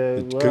 could be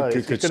the...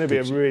 It's going to be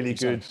a really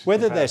good...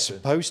 Whether they're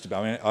supposed to be,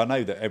 I mean, I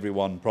know that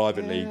everyone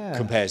privately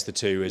compares the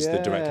two as the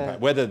direct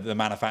comparison. Whether the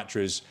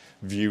manufacturers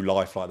view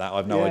life like that,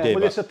 I've no idea.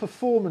 Well, it's a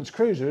performance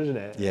cruiser, isn't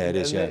it? Yeah, it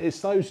is, It's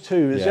those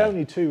two. There's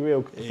only two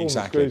real performance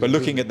cruisers. But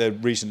looking at the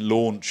recent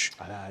launch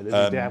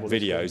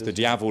videos, the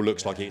Diavel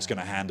looks like it's going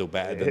to handle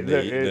better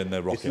than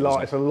the Rocket.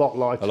 It's a lot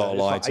lighter. A lot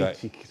lighter.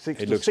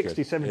 It looks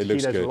 60, 70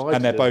 kilos lighter.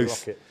 And they're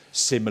both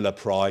similar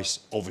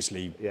price,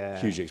 obviously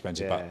hugely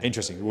expensive, but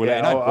interesting. We'll let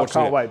you know. I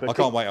can't wait. I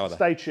can't wait either.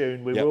 Stay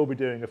tuned. We will be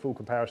doing a full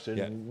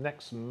comparison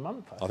next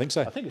month. I think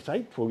so. I think it's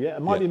April. Yeah,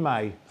 it might be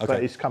May,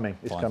 but it's coming.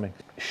 It's coming.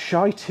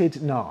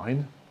 Shited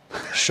 9.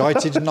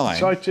 Shited 9.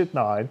 Shited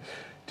 9.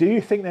 Do you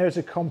think there is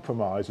a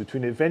compromise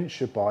between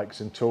adventure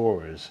bikes and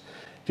tourers?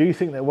 Do you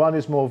think that one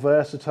is more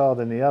versatile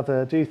than the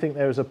other? Do you think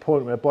there is a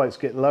point where bikes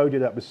get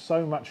loaded up with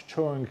so much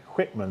touring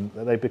equipment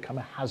that they become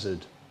a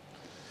hazard?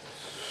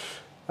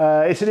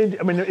 This is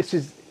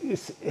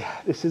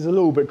a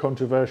little bit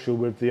controversial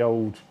with the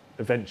old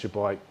adventure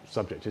bike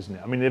subject, isn't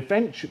it? I mean,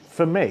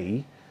 for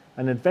me,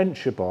 an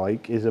adventure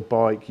bike is a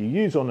bike you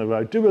use on the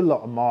road, do a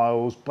lot of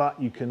miles, but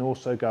you can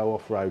also go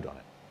off-road on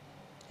it.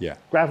 Yeah.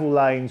 Gravel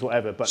lanes,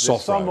 whatever, but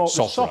soft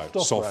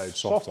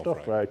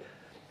off-road.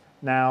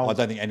 Now, I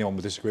don't think anyone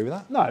would disagree with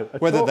that. No.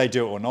 Whether they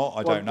do it or not,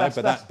 I don't know.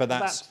 But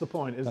that's the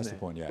point, isn't it? That's the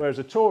point, yeah. Whereas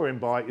a touring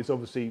bike is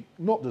obviously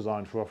not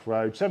designed for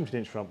off-road,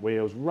 17-inch front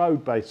wheels,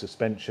 road-based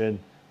suspension.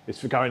 It's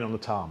for going on the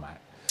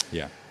tarmac.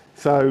 Yeah.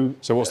 So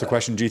what's the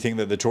question? Do you think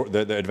that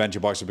the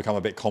adventure bikes have become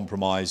a bit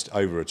compromised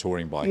over a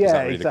touring bike? Yeah, is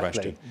that really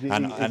exactly. the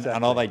question?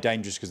 And are they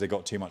dangerous because they've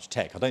got too much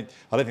tech? I don't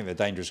think they're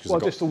dangerous because they've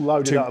got just all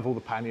loaded out of all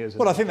the panniers.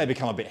 Well, I think they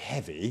become a bit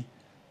heavy.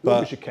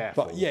 But you're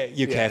careful. But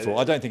you're careful.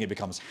 I don't think it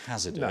becomes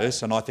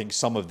hazardous. No. And I think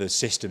some of the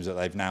systems that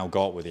they've now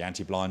got with the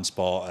anti-blind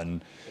spot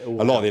and a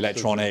lot of the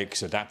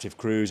electronics, adaptive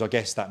cruise, I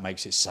guess that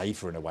makes it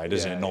safer in a way,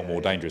 doesn't it? Not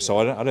more dangerous. So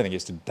I don't think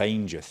it's a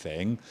danger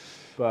thing.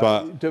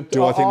 But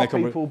do I think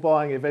they're people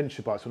buying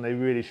adventure bikes when they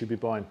really should be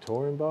buying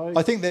touring bikes?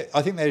 I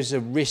think there's a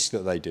risk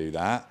that they do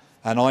that.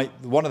 And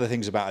one of the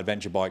things about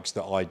adventure bikes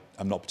that I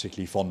am not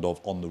particularly fond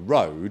of on the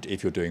road,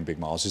 if you're doing big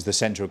miles, is the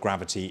centre of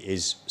gravity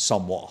is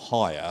somewhat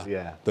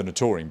higher than a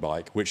touring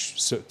bike,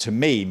 which to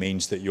me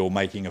means that you're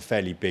making a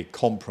fairly big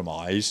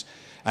compromise.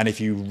 And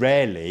if you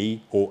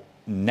rarely or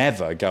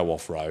never go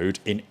off-road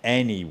in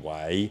any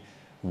way,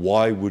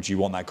 why would you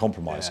want that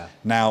compromise? Yeah.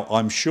 Now,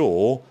 I'm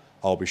sure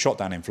I'll be shot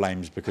down in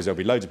flames because there'll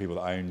be loads of people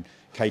that own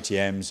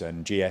KTMs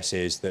and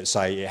GSs that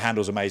say it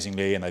handles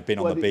amazingly and they've been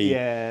on the beat.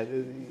 Yeah,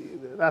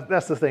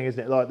 that's the thing, isn't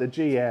it? Like the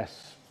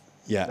GS,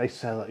 they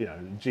sell,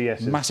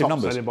 GS is massive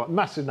numbers.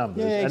 Massive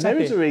numbers. Yeah, exactly. And there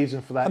is a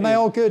reason for that. And they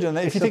are good. And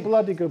if you think,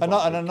 bloody good bike.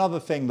 And another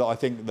thing that I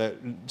think that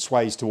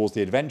sways towards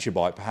the adventure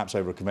bike, perhaps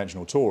over a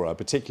conventional tourer,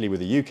 particularly with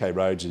the UK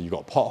roads, you've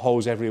got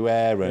potholes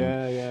everywhere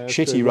and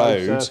shitty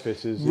roads,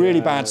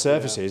 really bad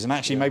surfaces. And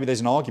actually, maybe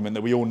there's an argument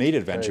that we all need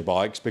adventure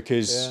bikes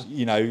because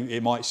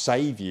it might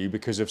save you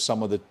because of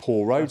some of the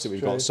poor roads that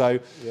we've got. So,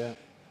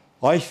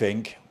 I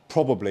think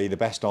probably the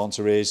best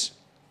answer is,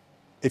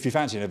 if you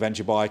fancy an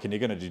adventure bike and you're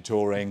going to do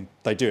touring,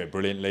 they do it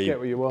brilliantly. Get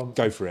what you want.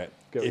 Go for it.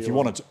 If you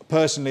want to,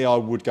 personally, I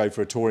would go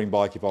for a touring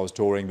bike if I was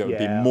touring. That would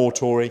be more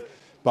toury,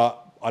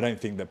 but I don't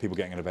think that people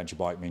getting an adventure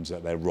bike means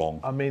that they're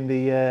wrong. I mean,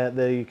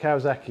 the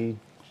Kawasaki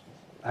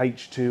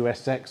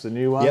H2SX, the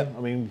new one. Yep.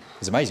 I mean,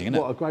 It's amazing, isn't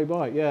it? what a great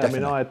bike. Yeah, Definitely.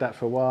 I mean, I had that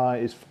for a while.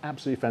 It's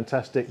absolutely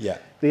fantastic. Yeah.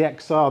 The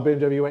XR,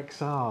 BMW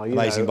XR, you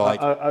Amazing know,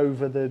 bike.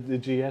 over the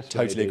GS.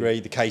 Totally agree.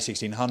 The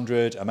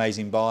K1600,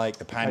 amazing bike.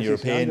 The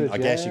Pan-European, I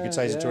guess you could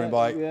say is a touring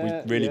bike.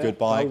 Really good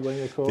bike.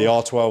 The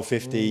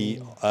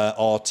R1250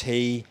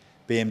 RT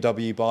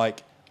BMW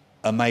bike,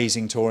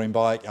 amazing touring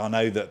bike. I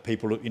know that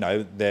people, you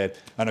know, they're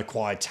an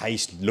acquired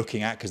taste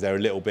looking at because they're a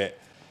little bit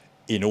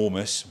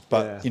enormous,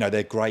 but you know,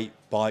 they're great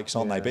bikes,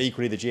 aren't they? But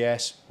equally the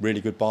GS,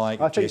 really good bike.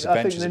 GS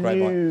Adventure is a great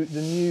bike.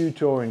 The new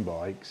touring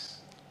bikes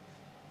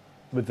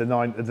with the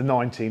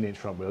 19-inch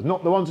front wheels,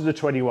 not the ones with the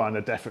 21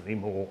 are definitely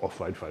more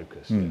off-road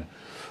focused. Yeah.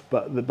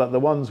 But the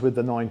ones with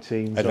the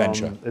 19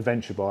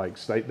 adventure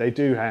bikes, they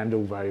do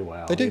handle very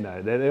well. They do. You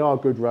know, they are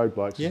good road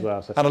bikes as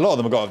well. So. And a lot of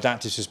them have got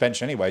adaptive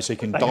suspension anyway, so you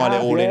can dial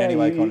it all in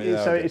anyway.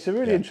 So it's a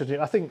really interesting.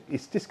 I think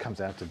this comes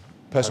down to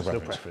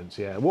personal preference.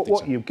 Yeah.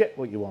 What you get,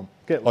 what you want.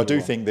 I do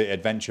think that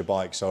adventure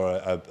bikes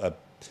are a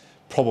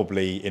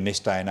probably in this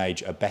day and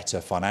age a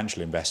better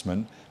financial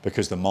investment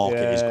because the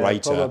market is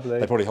greater.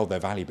 They probably hold their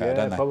value better,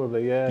 don't they?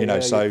 Probably, yeah. You know,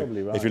 so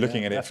right, if you're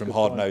looking at it from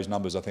hard-nosed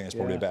numbers, I think that's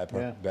probably a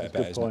better bet,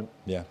 isn't it?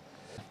 Yeah.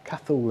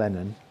 Cathal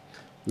Lennon,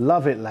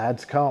 love it,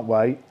 lads. Can't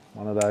wait.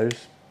 One of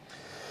those.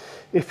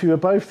 If you were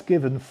both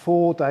given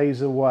 4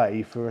 days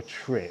away for a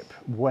trip,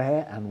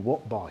 where and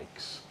what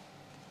bikes?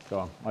 Go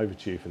on, over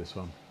to you for this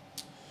one.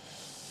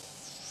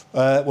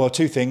 Well,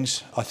 two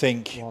things. I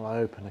think While I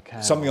open a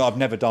can. something I've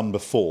never done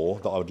before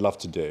that I would love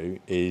to do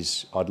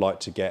is I'd like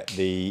to get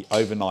the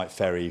overnight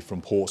ferry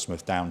from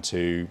Portsmouth down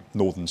to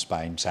northern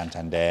Spain,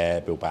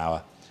 Santander,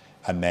 Bilbao,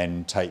 and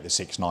then take the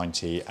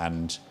 690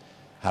 and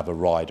have a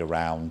ride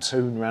around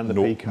the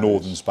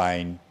northern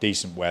Spain,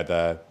 decent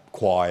weather,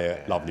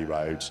 quiet, lovely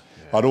roads.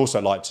 I'd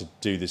also like to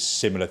do this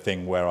similar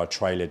thing where I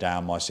trailer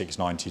down my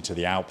 690 to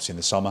the Alps in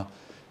the summer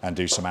and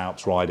do some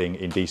Alps riding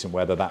in decent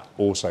weather. That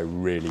also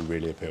really,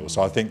 really appeals.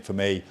 So I think for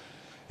me,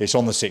 it's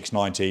on the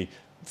 690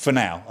 for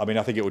now. I mean,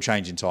 I think it will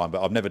change in time,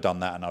 but I've never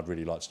done that and I'd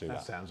really like to do that.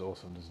 That sounds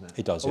awesome, doesn't it?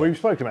 It does, Well, we've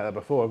spoken about that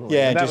before, haven't we?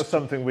 Yeah, and that was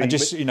something we... And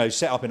just, you know,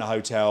 set up in a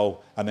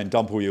hotel and then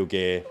dump all your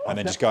gear and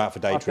then just go out for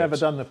day trips. I've never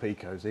done the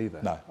Picos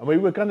either. No. And we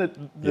were going to...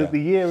 The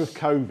year of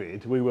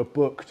COVID, we were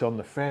booked on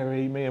the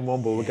ferry. Me and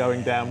Womble were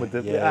going down with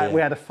the... We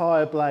had a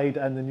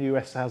Fireblade and the new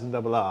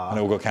S1000RR. And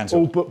it all got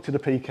cancelled. All booked to the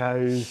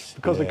Picos.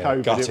 Because of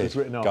COVID, it was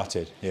written off.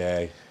 Gutted,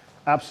 yeah.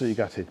 Absolutely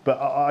gutted. But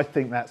I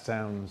think that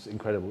sounds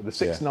incredible. The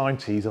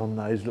 690s on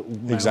those little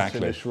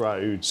mountainous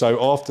roads.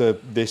 So after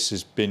this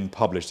has been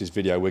published, this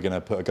video, we're going to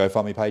put a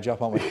GoFundMe page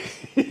up, aren't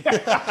we?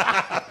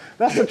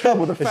 That's the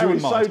trouble. The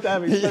ferry's so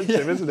damn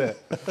expensive, isn't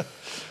it?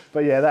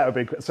 But yeah, that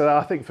would be... So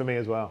I think for me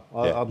as well.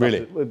 I'd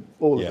really?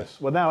 All of us.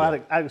 Well, now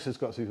Alex has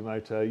got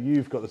Supermoto,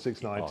 you've got the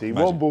 690,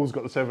 Womble's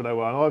got the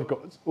 701, I've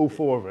got all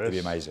four of us. It'd be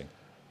amazing.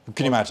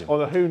 Can you imagine?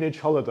 On a Hoonage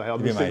holiday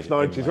on the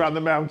 690s around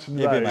the mountain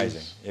roads. It'd be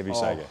amazing. It'd be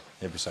so good.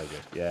 It'd be so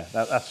good. Yeah,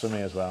 that's for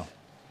me as well.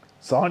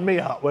 Sign me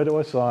up. Where do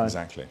I sign?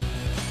 Exactly.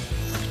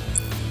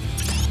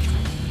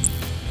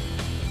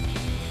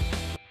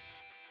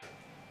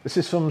 This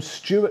is from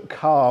Stuart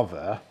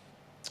Carver.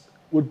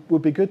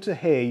 Would be good to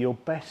hear your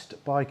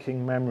best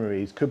biking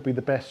memories. Could be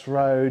the best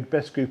road,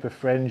 best group of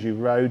friends you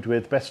rode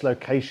with, best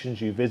locations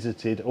you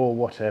visited, or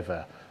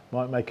whatever.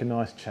 Might make a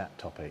nice chat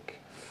topic.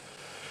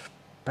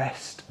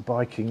 Best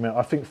biking memory.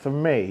 I think for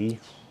me,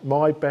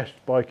 my best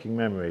biking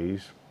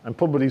memories, and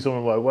probably some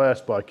of my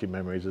worst biking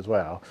memories as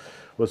well,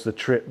 was the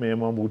trip me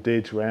and Womble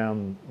did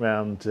round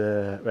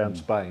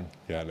Spain.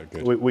 Yeah, looked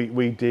good.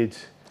 We did.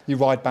 You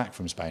ride back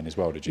from Spain as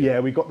well, did you? Yeah,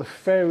 we got the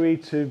ferry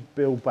to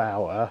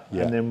Bilbao,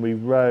 and then we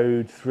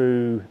rode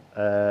through.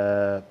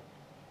 Can't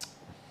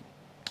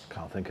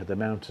think of the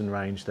mountain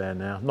range there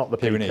now. Not the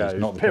Pyrenees, Picos.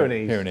 not the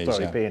Pyrenees.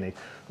 Sorry, Pyrenees.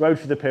 Rode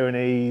through the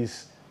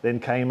Pyrenees. Then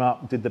came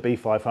up, did the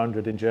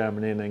B500 in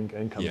Germany,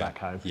 and come back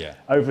home. Yeah.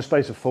 Over a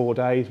space of 4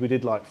 days, we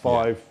did like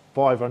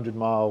 500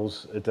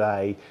 miles a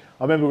day.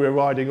 I remember we were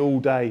riding all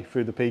day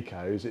through the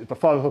Picos. By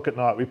 5 o'clock at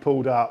night, we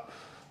pulled up,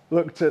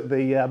 looked at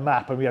the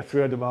map, and we had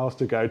 300 miles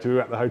to go to. We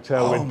were at the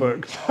hotel we'd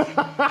booked.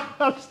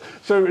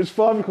 So it was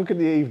 5 o'clock in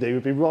the evening.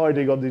 We'd be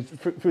riding on these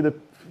through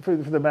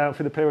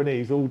the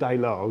Pyrenees all day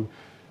long.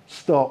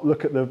 Stop,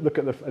 look at the,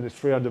 and it's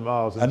 300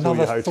 miles until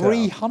your hotel.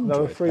 300?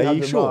 Another 300 Are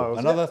you sure?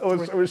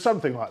 miles. It was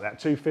something like that,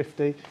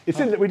 250. It's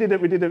in that we did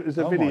it as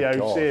a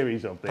video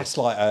series of this. That's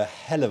like a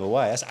hell of a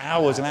way. That's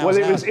hours and hours.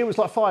 Well, and hours. it was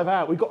like 5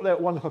 hours. We got there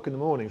at 1 o'clock in the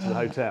morning to the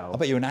hotel. I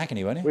bet you were in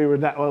agony, weren't you? We were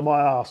in that. Well, my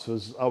ass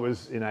was. I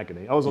was in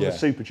agony. I was on the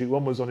Super Duke.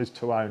 One was on his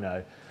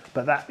Tuono,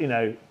 but that, you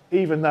know,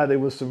 even though there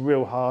was some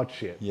real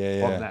hardship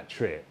on that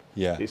trip.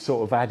 Yeah. It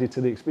sort of added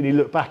to the experience. When you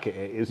look back at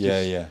it, it was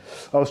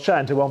just... I was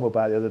chatting to Womble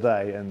about it the other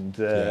day, and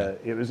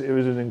it was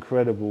an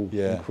incredible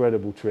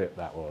trip,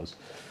 that was.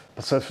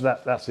 So for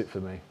that's it for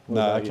me. What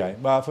about you?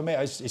 Well, for me,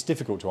 it's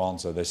difficult to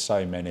answer. There's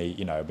so many,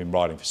 you know, I've been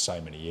riding for so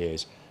many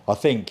years. I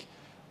think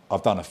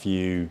I've done a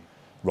few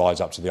rides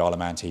up to the Isle of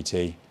Man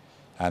TT,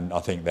 and I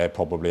think they're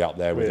probably up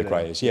there with the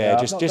greatest. Yeah,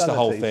 just the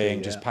whole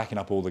thing, just packing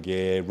up all the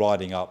gear,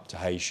 riding up to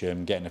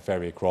Haitian, getting a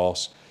ferry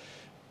across,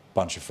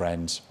 bunch of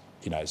friends.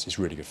 you know, it's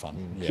really good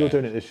fun. Yeah. You're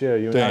doing it this year.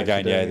 You're doing it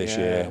again, this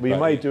year. Well, you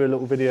may do a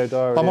little video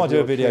diary. I might do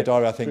a video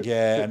diary, I think, TT,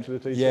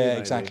 yeah,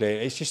 exactly.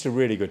 It's just a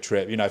really good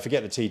trip. You know,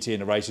 forget the TT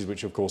and the races,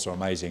 which of course are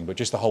amazing, but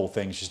just the whole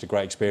thing's just a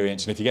great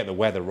experience. And if you get the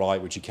weather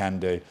right, which you can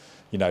do,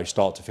 you know,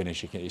 start to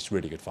finish, it's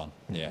really good fun.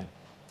 Yeah.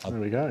 There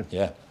we go.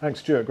 Yeah. Thanks,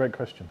 Stuart. Great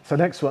question. So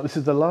next one, this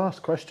is the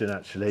last question,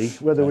 actually.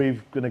 Whether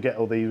we're going to get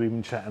all these, we've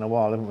been chatting a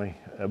while, haven't we?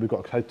 We've got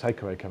a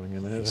takeaway coming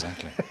in.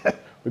 Exactly.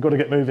 We've got to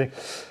get moving.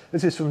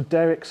 This is from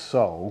Derek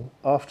Soul.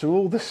 After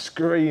all the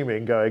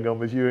screaming going on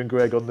with you and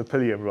Greg on the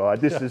pillion ride,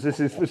 this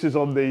is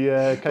on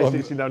the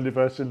K69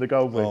 anniversary in the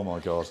Gold Week. Oh my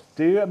God.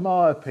 Do you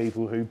admire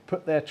people who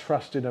put their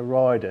trust in a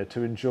rider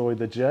to enjoy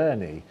the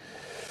journey?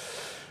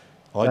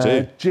 I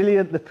do.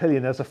 Gillian the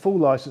Pillion has a full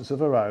licence of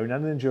her own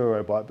and an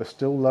enduro bike, but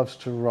still loves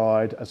to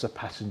ride as a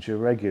passenger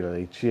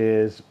regularly.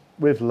 Cheers.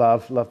 With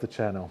love. Love the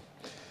channel.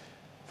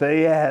 So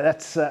yeah,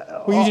 that's...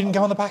 well, you didn't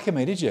go on the back of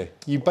me, did you?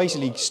 You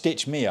basically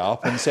stitched me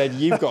up and said,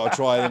 you've got to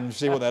try and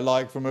see what they're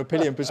like from a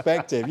pillion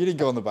perspective. You didn't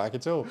go on the back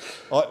at all.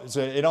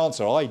 So in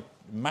answer,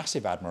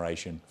 massive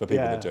admiration for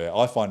people that do it.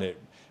 I find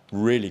it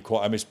really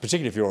quite, I mean,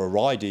 particularly if you're a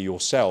rider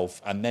yourself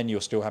and then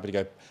you're still happy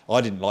to go, I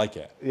didn't like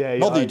it. Yeah,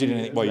 not that you did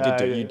anything, well, you did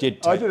take, you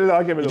did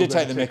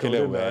take the mick a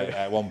little bit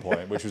at one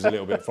point, which was a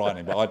little bit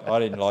frightening, but I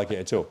didn't like it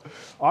at all.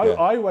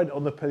 I went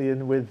on the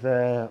pillion with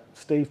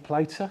Steve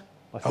Plater.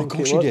 I think of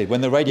course you did, when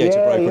the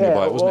radiator broke on your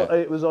bike, wasn't it?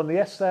 It was on the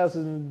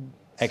S1000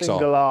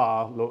 single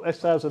R,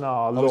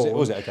 S1000R launch.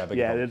 Was it? Okay,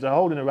 yeah, there's a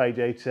hole in the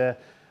radiator.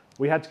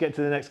 We had to get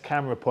to the next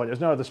camera point. There's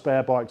no other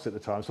spare bikes at the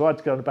time, so I had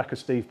to go on the back of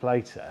Steve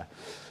Plater.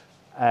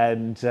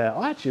 And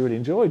I actually really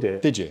enjoyed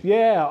it. Did you?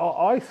 Yeah,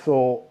 I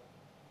thought,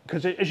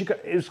 because as you go,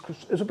 it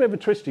was a bit of a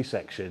twisty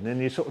section, and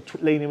you're sort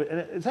of leaning, and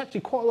it's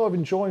actually quite a lot of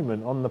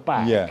enjoyment on the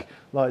back,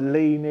 like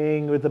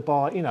leaning with the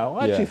bike. You know,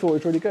 I actually thought it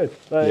was really good.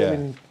 I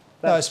mean,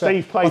 that's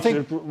Steve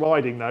Plater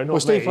riding, though, not well,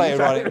 Steve me. Plater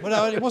riding. Well,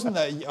 no, it wasn't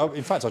that.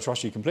 In fact, I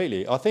trust you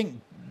completely. I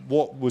think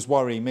what was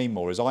worrying me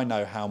more is I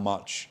know how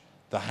much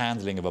the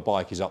handling of a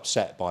bike is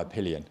upset by a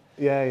pillion.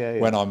 Yeah.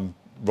 When I'm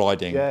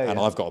riding and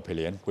I've got a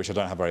pillion, which I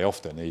don't have very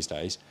often these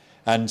days.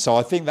 And so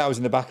I think that was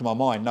in the back of my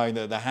mind, knowing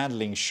that the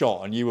handling's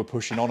shot and you were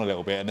pushing on a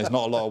little bit and there's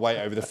not a lot of weight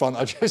over the front.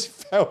 I just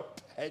felt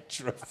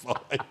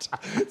petrified,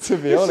 to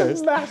be honest.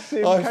 It's a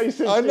massive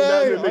I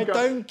know, I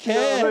don't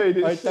care. You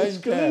know what I mean? It's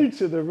glued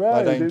to the road.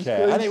 I don't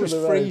care. And it was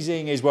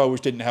freezing as well,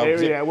 which didn't help.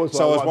 It was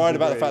so I was worried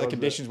about the fact the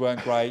conditions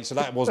weren't great, so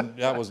that wasn't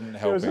helping.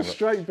 It was a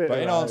straight bit. But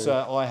in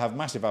answer, I have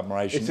massive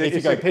admiration. If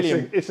you go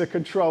pillion, it's a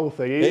control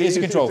thing. It is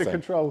a control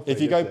thing.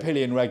 If you go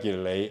pillion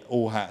regularly,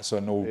 all hats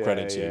and all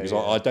credit to you, because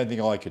I don't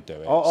think I could do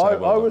it.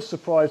 I was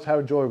surprised how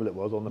enjoyable it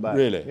was on the back.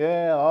 Really?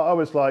 Yeah, I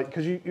was like,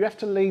 because you have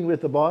to lean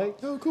with the bike.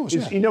 Oh, of course.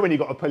 You know when you've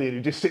got a pillion,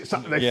 you just sit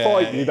up and they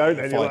fight you, don't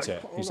they? Fight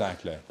it,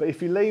 exactly. But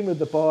if you lean with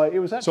the bike, it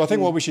was actually... So I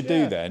think what we should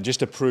do then,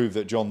 just to prove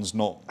that John's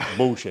not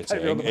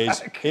bullshitting,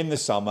 is in the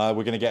summer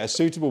we're going to get a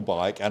suitable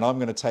bike and I'm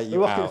going to take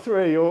you out. Rocket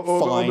 3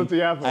 or the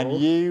Diablo. And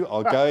you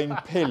are going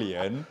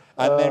pillion.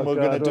 And then we're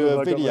going to do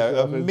a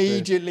video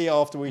immediately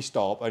after we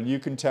stop, and you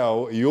can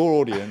tell your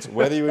audience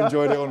whether you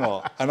enjoyed it or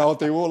not. And I'll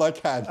do all I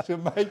can to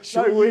make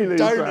sure you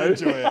don't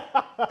enjoy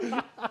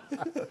it.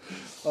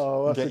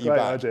 Oh, that's a great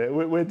idea.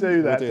 We'll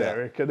do that,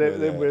 Derek, and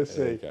then we'll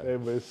see.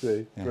 Then we'll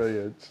see. Yeah.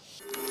 Brilliant.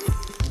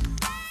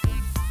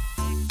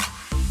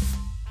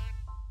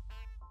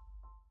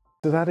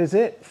 So that is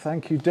it.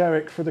 Thank you,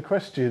 Derek, for the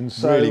questions.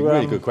 So,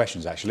 really good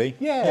questions, actually.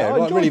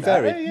 Really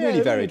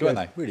varied, weren't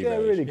they? Really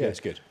varied. Yeah, it's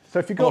good. So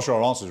if you I'm not sure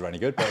our answers are any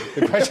good, but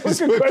the questions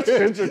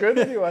were good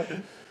anyway.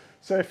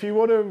 So if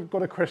you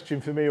got a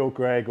question for me or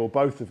Greg or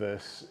both of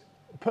us,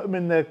 put them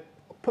in there.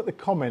 Put the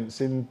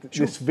comments in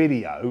this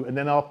video, and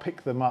then I'll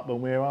pick them up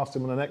and we'll ask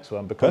them on the next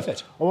one. Because I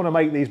want to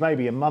make these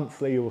maybe a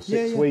monthly or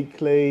six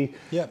weekly,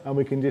 and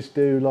we can just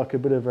do like a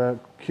bit of a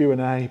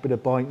Q&A, bit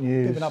of bike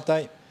news, bit of an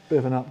update. Bit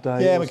of an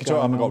update. Yeah, we can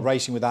talk. I've got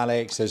racing with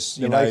Alex. There's,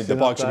 the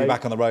bikes will be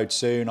back on the road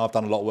soon. I've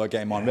done a lot of work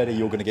getting mine ready.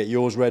 You're going to get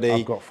yours ready.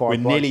 I've got 5 We're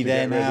nearly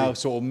there now,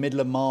 sort of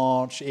middle of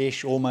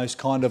March-ish, almost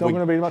kind of. It's not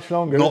going to be much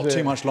longer. Not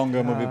too much longer,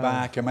 and we'll be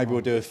back. And maybe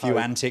we'll do a few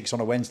antics on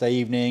a Wednesday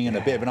evening and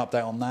a bit of an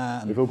update on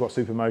that. We've all got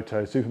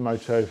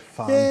Supermoto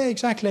fun. Yeah,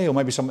 exactly. Or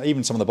maybe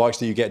even some of the bikes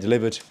that you get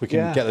delivered. We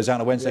can get those out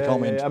on a Wednesday, can't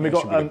we?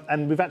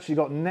 And we've actually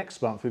got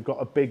next month. We've got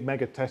a big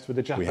mega test with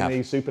the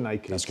Japanese Super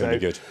Naked. That's going to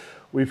be good.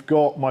 We've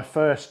got my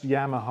first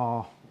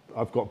Yamaha.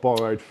 I've got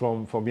borrowed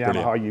from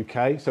Yamaha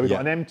UK. So we've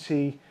got an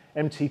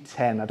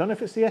MT10. I don't know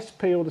if it's the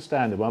SP or the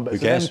standard one, but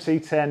it's an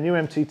MT10, new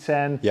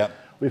MT10. Yep.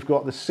 We've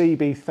got the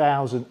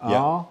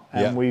CB1000R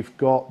and we've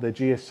got the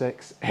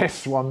GSX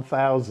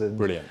S1000.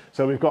 Brilliant.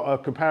 So we've got a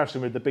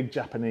comparison with the big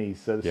Japanese.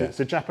 So it's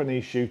a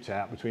Japanese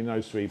shootout between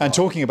those three bikes. And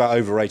talking about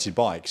overrated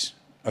bikes,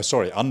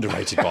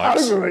 underrated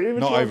bikes.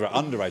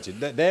 Underrated.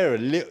 They're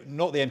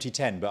not the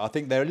MT10, but I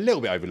think they're a little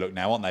bit overlooked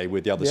now, aren't they,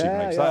 with the other Super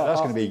Nakeds? That's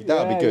going to be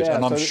that'll be good,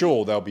 and I'm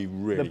sure they'll be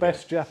really good. The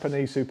best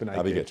Japanese Super Naked.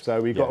 That'll be good. So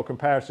we've got a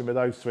comparison with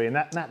those three, and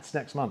that's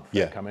next month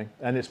coming.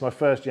 And it's my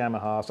first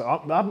Yamaha. So I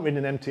haven't ridden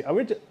an MT.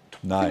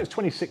 No. I think it was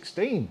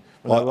 2016.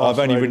 I've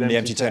only ridden the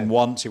MT10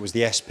 once. It was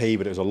the SP,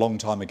 but it was a long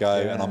time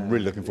ago, and I'm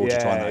really looking forward to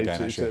trying that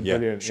again. Actually,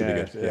 yeah, should be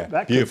good.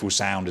 Yeah, beautiful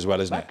sound as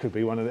well, isn't it? That could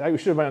be one of the. I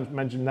should have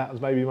mentioned that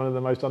as maybe one of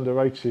the most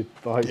underrated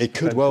bikes. It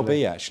could well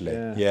be actually.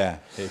 Yeah,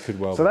 it could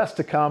well. So that's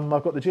to come.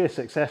 I've got the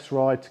GSX-S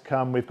ride to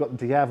come. We've got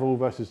the Diavel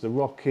versus the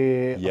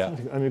Rocket. Yeah,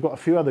 and we've got a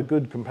few other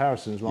good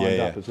comparisons lined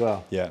up as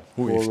well. Yeah,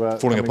 you're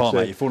falling apart,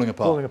 mate. You're falling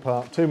apart. Falling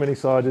apart. Too many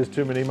ciders,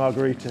 too many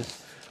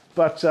margaritas.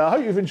 But I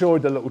hope you've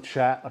enjoyed the little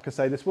chat. Like I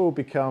say, this will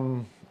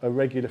become a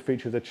regular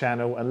feature of the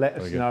channel, and let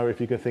us know if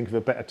you can think of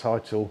a better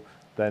title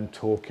than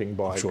Talking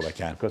Bikes. I'm sure they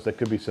can. Because there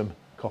could be some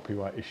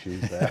copyright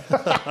issues there.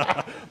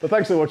 But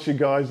thanks for watching,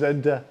 guys,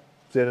 and see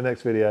you in the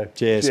next video.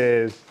 Cheers.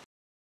 Cheers.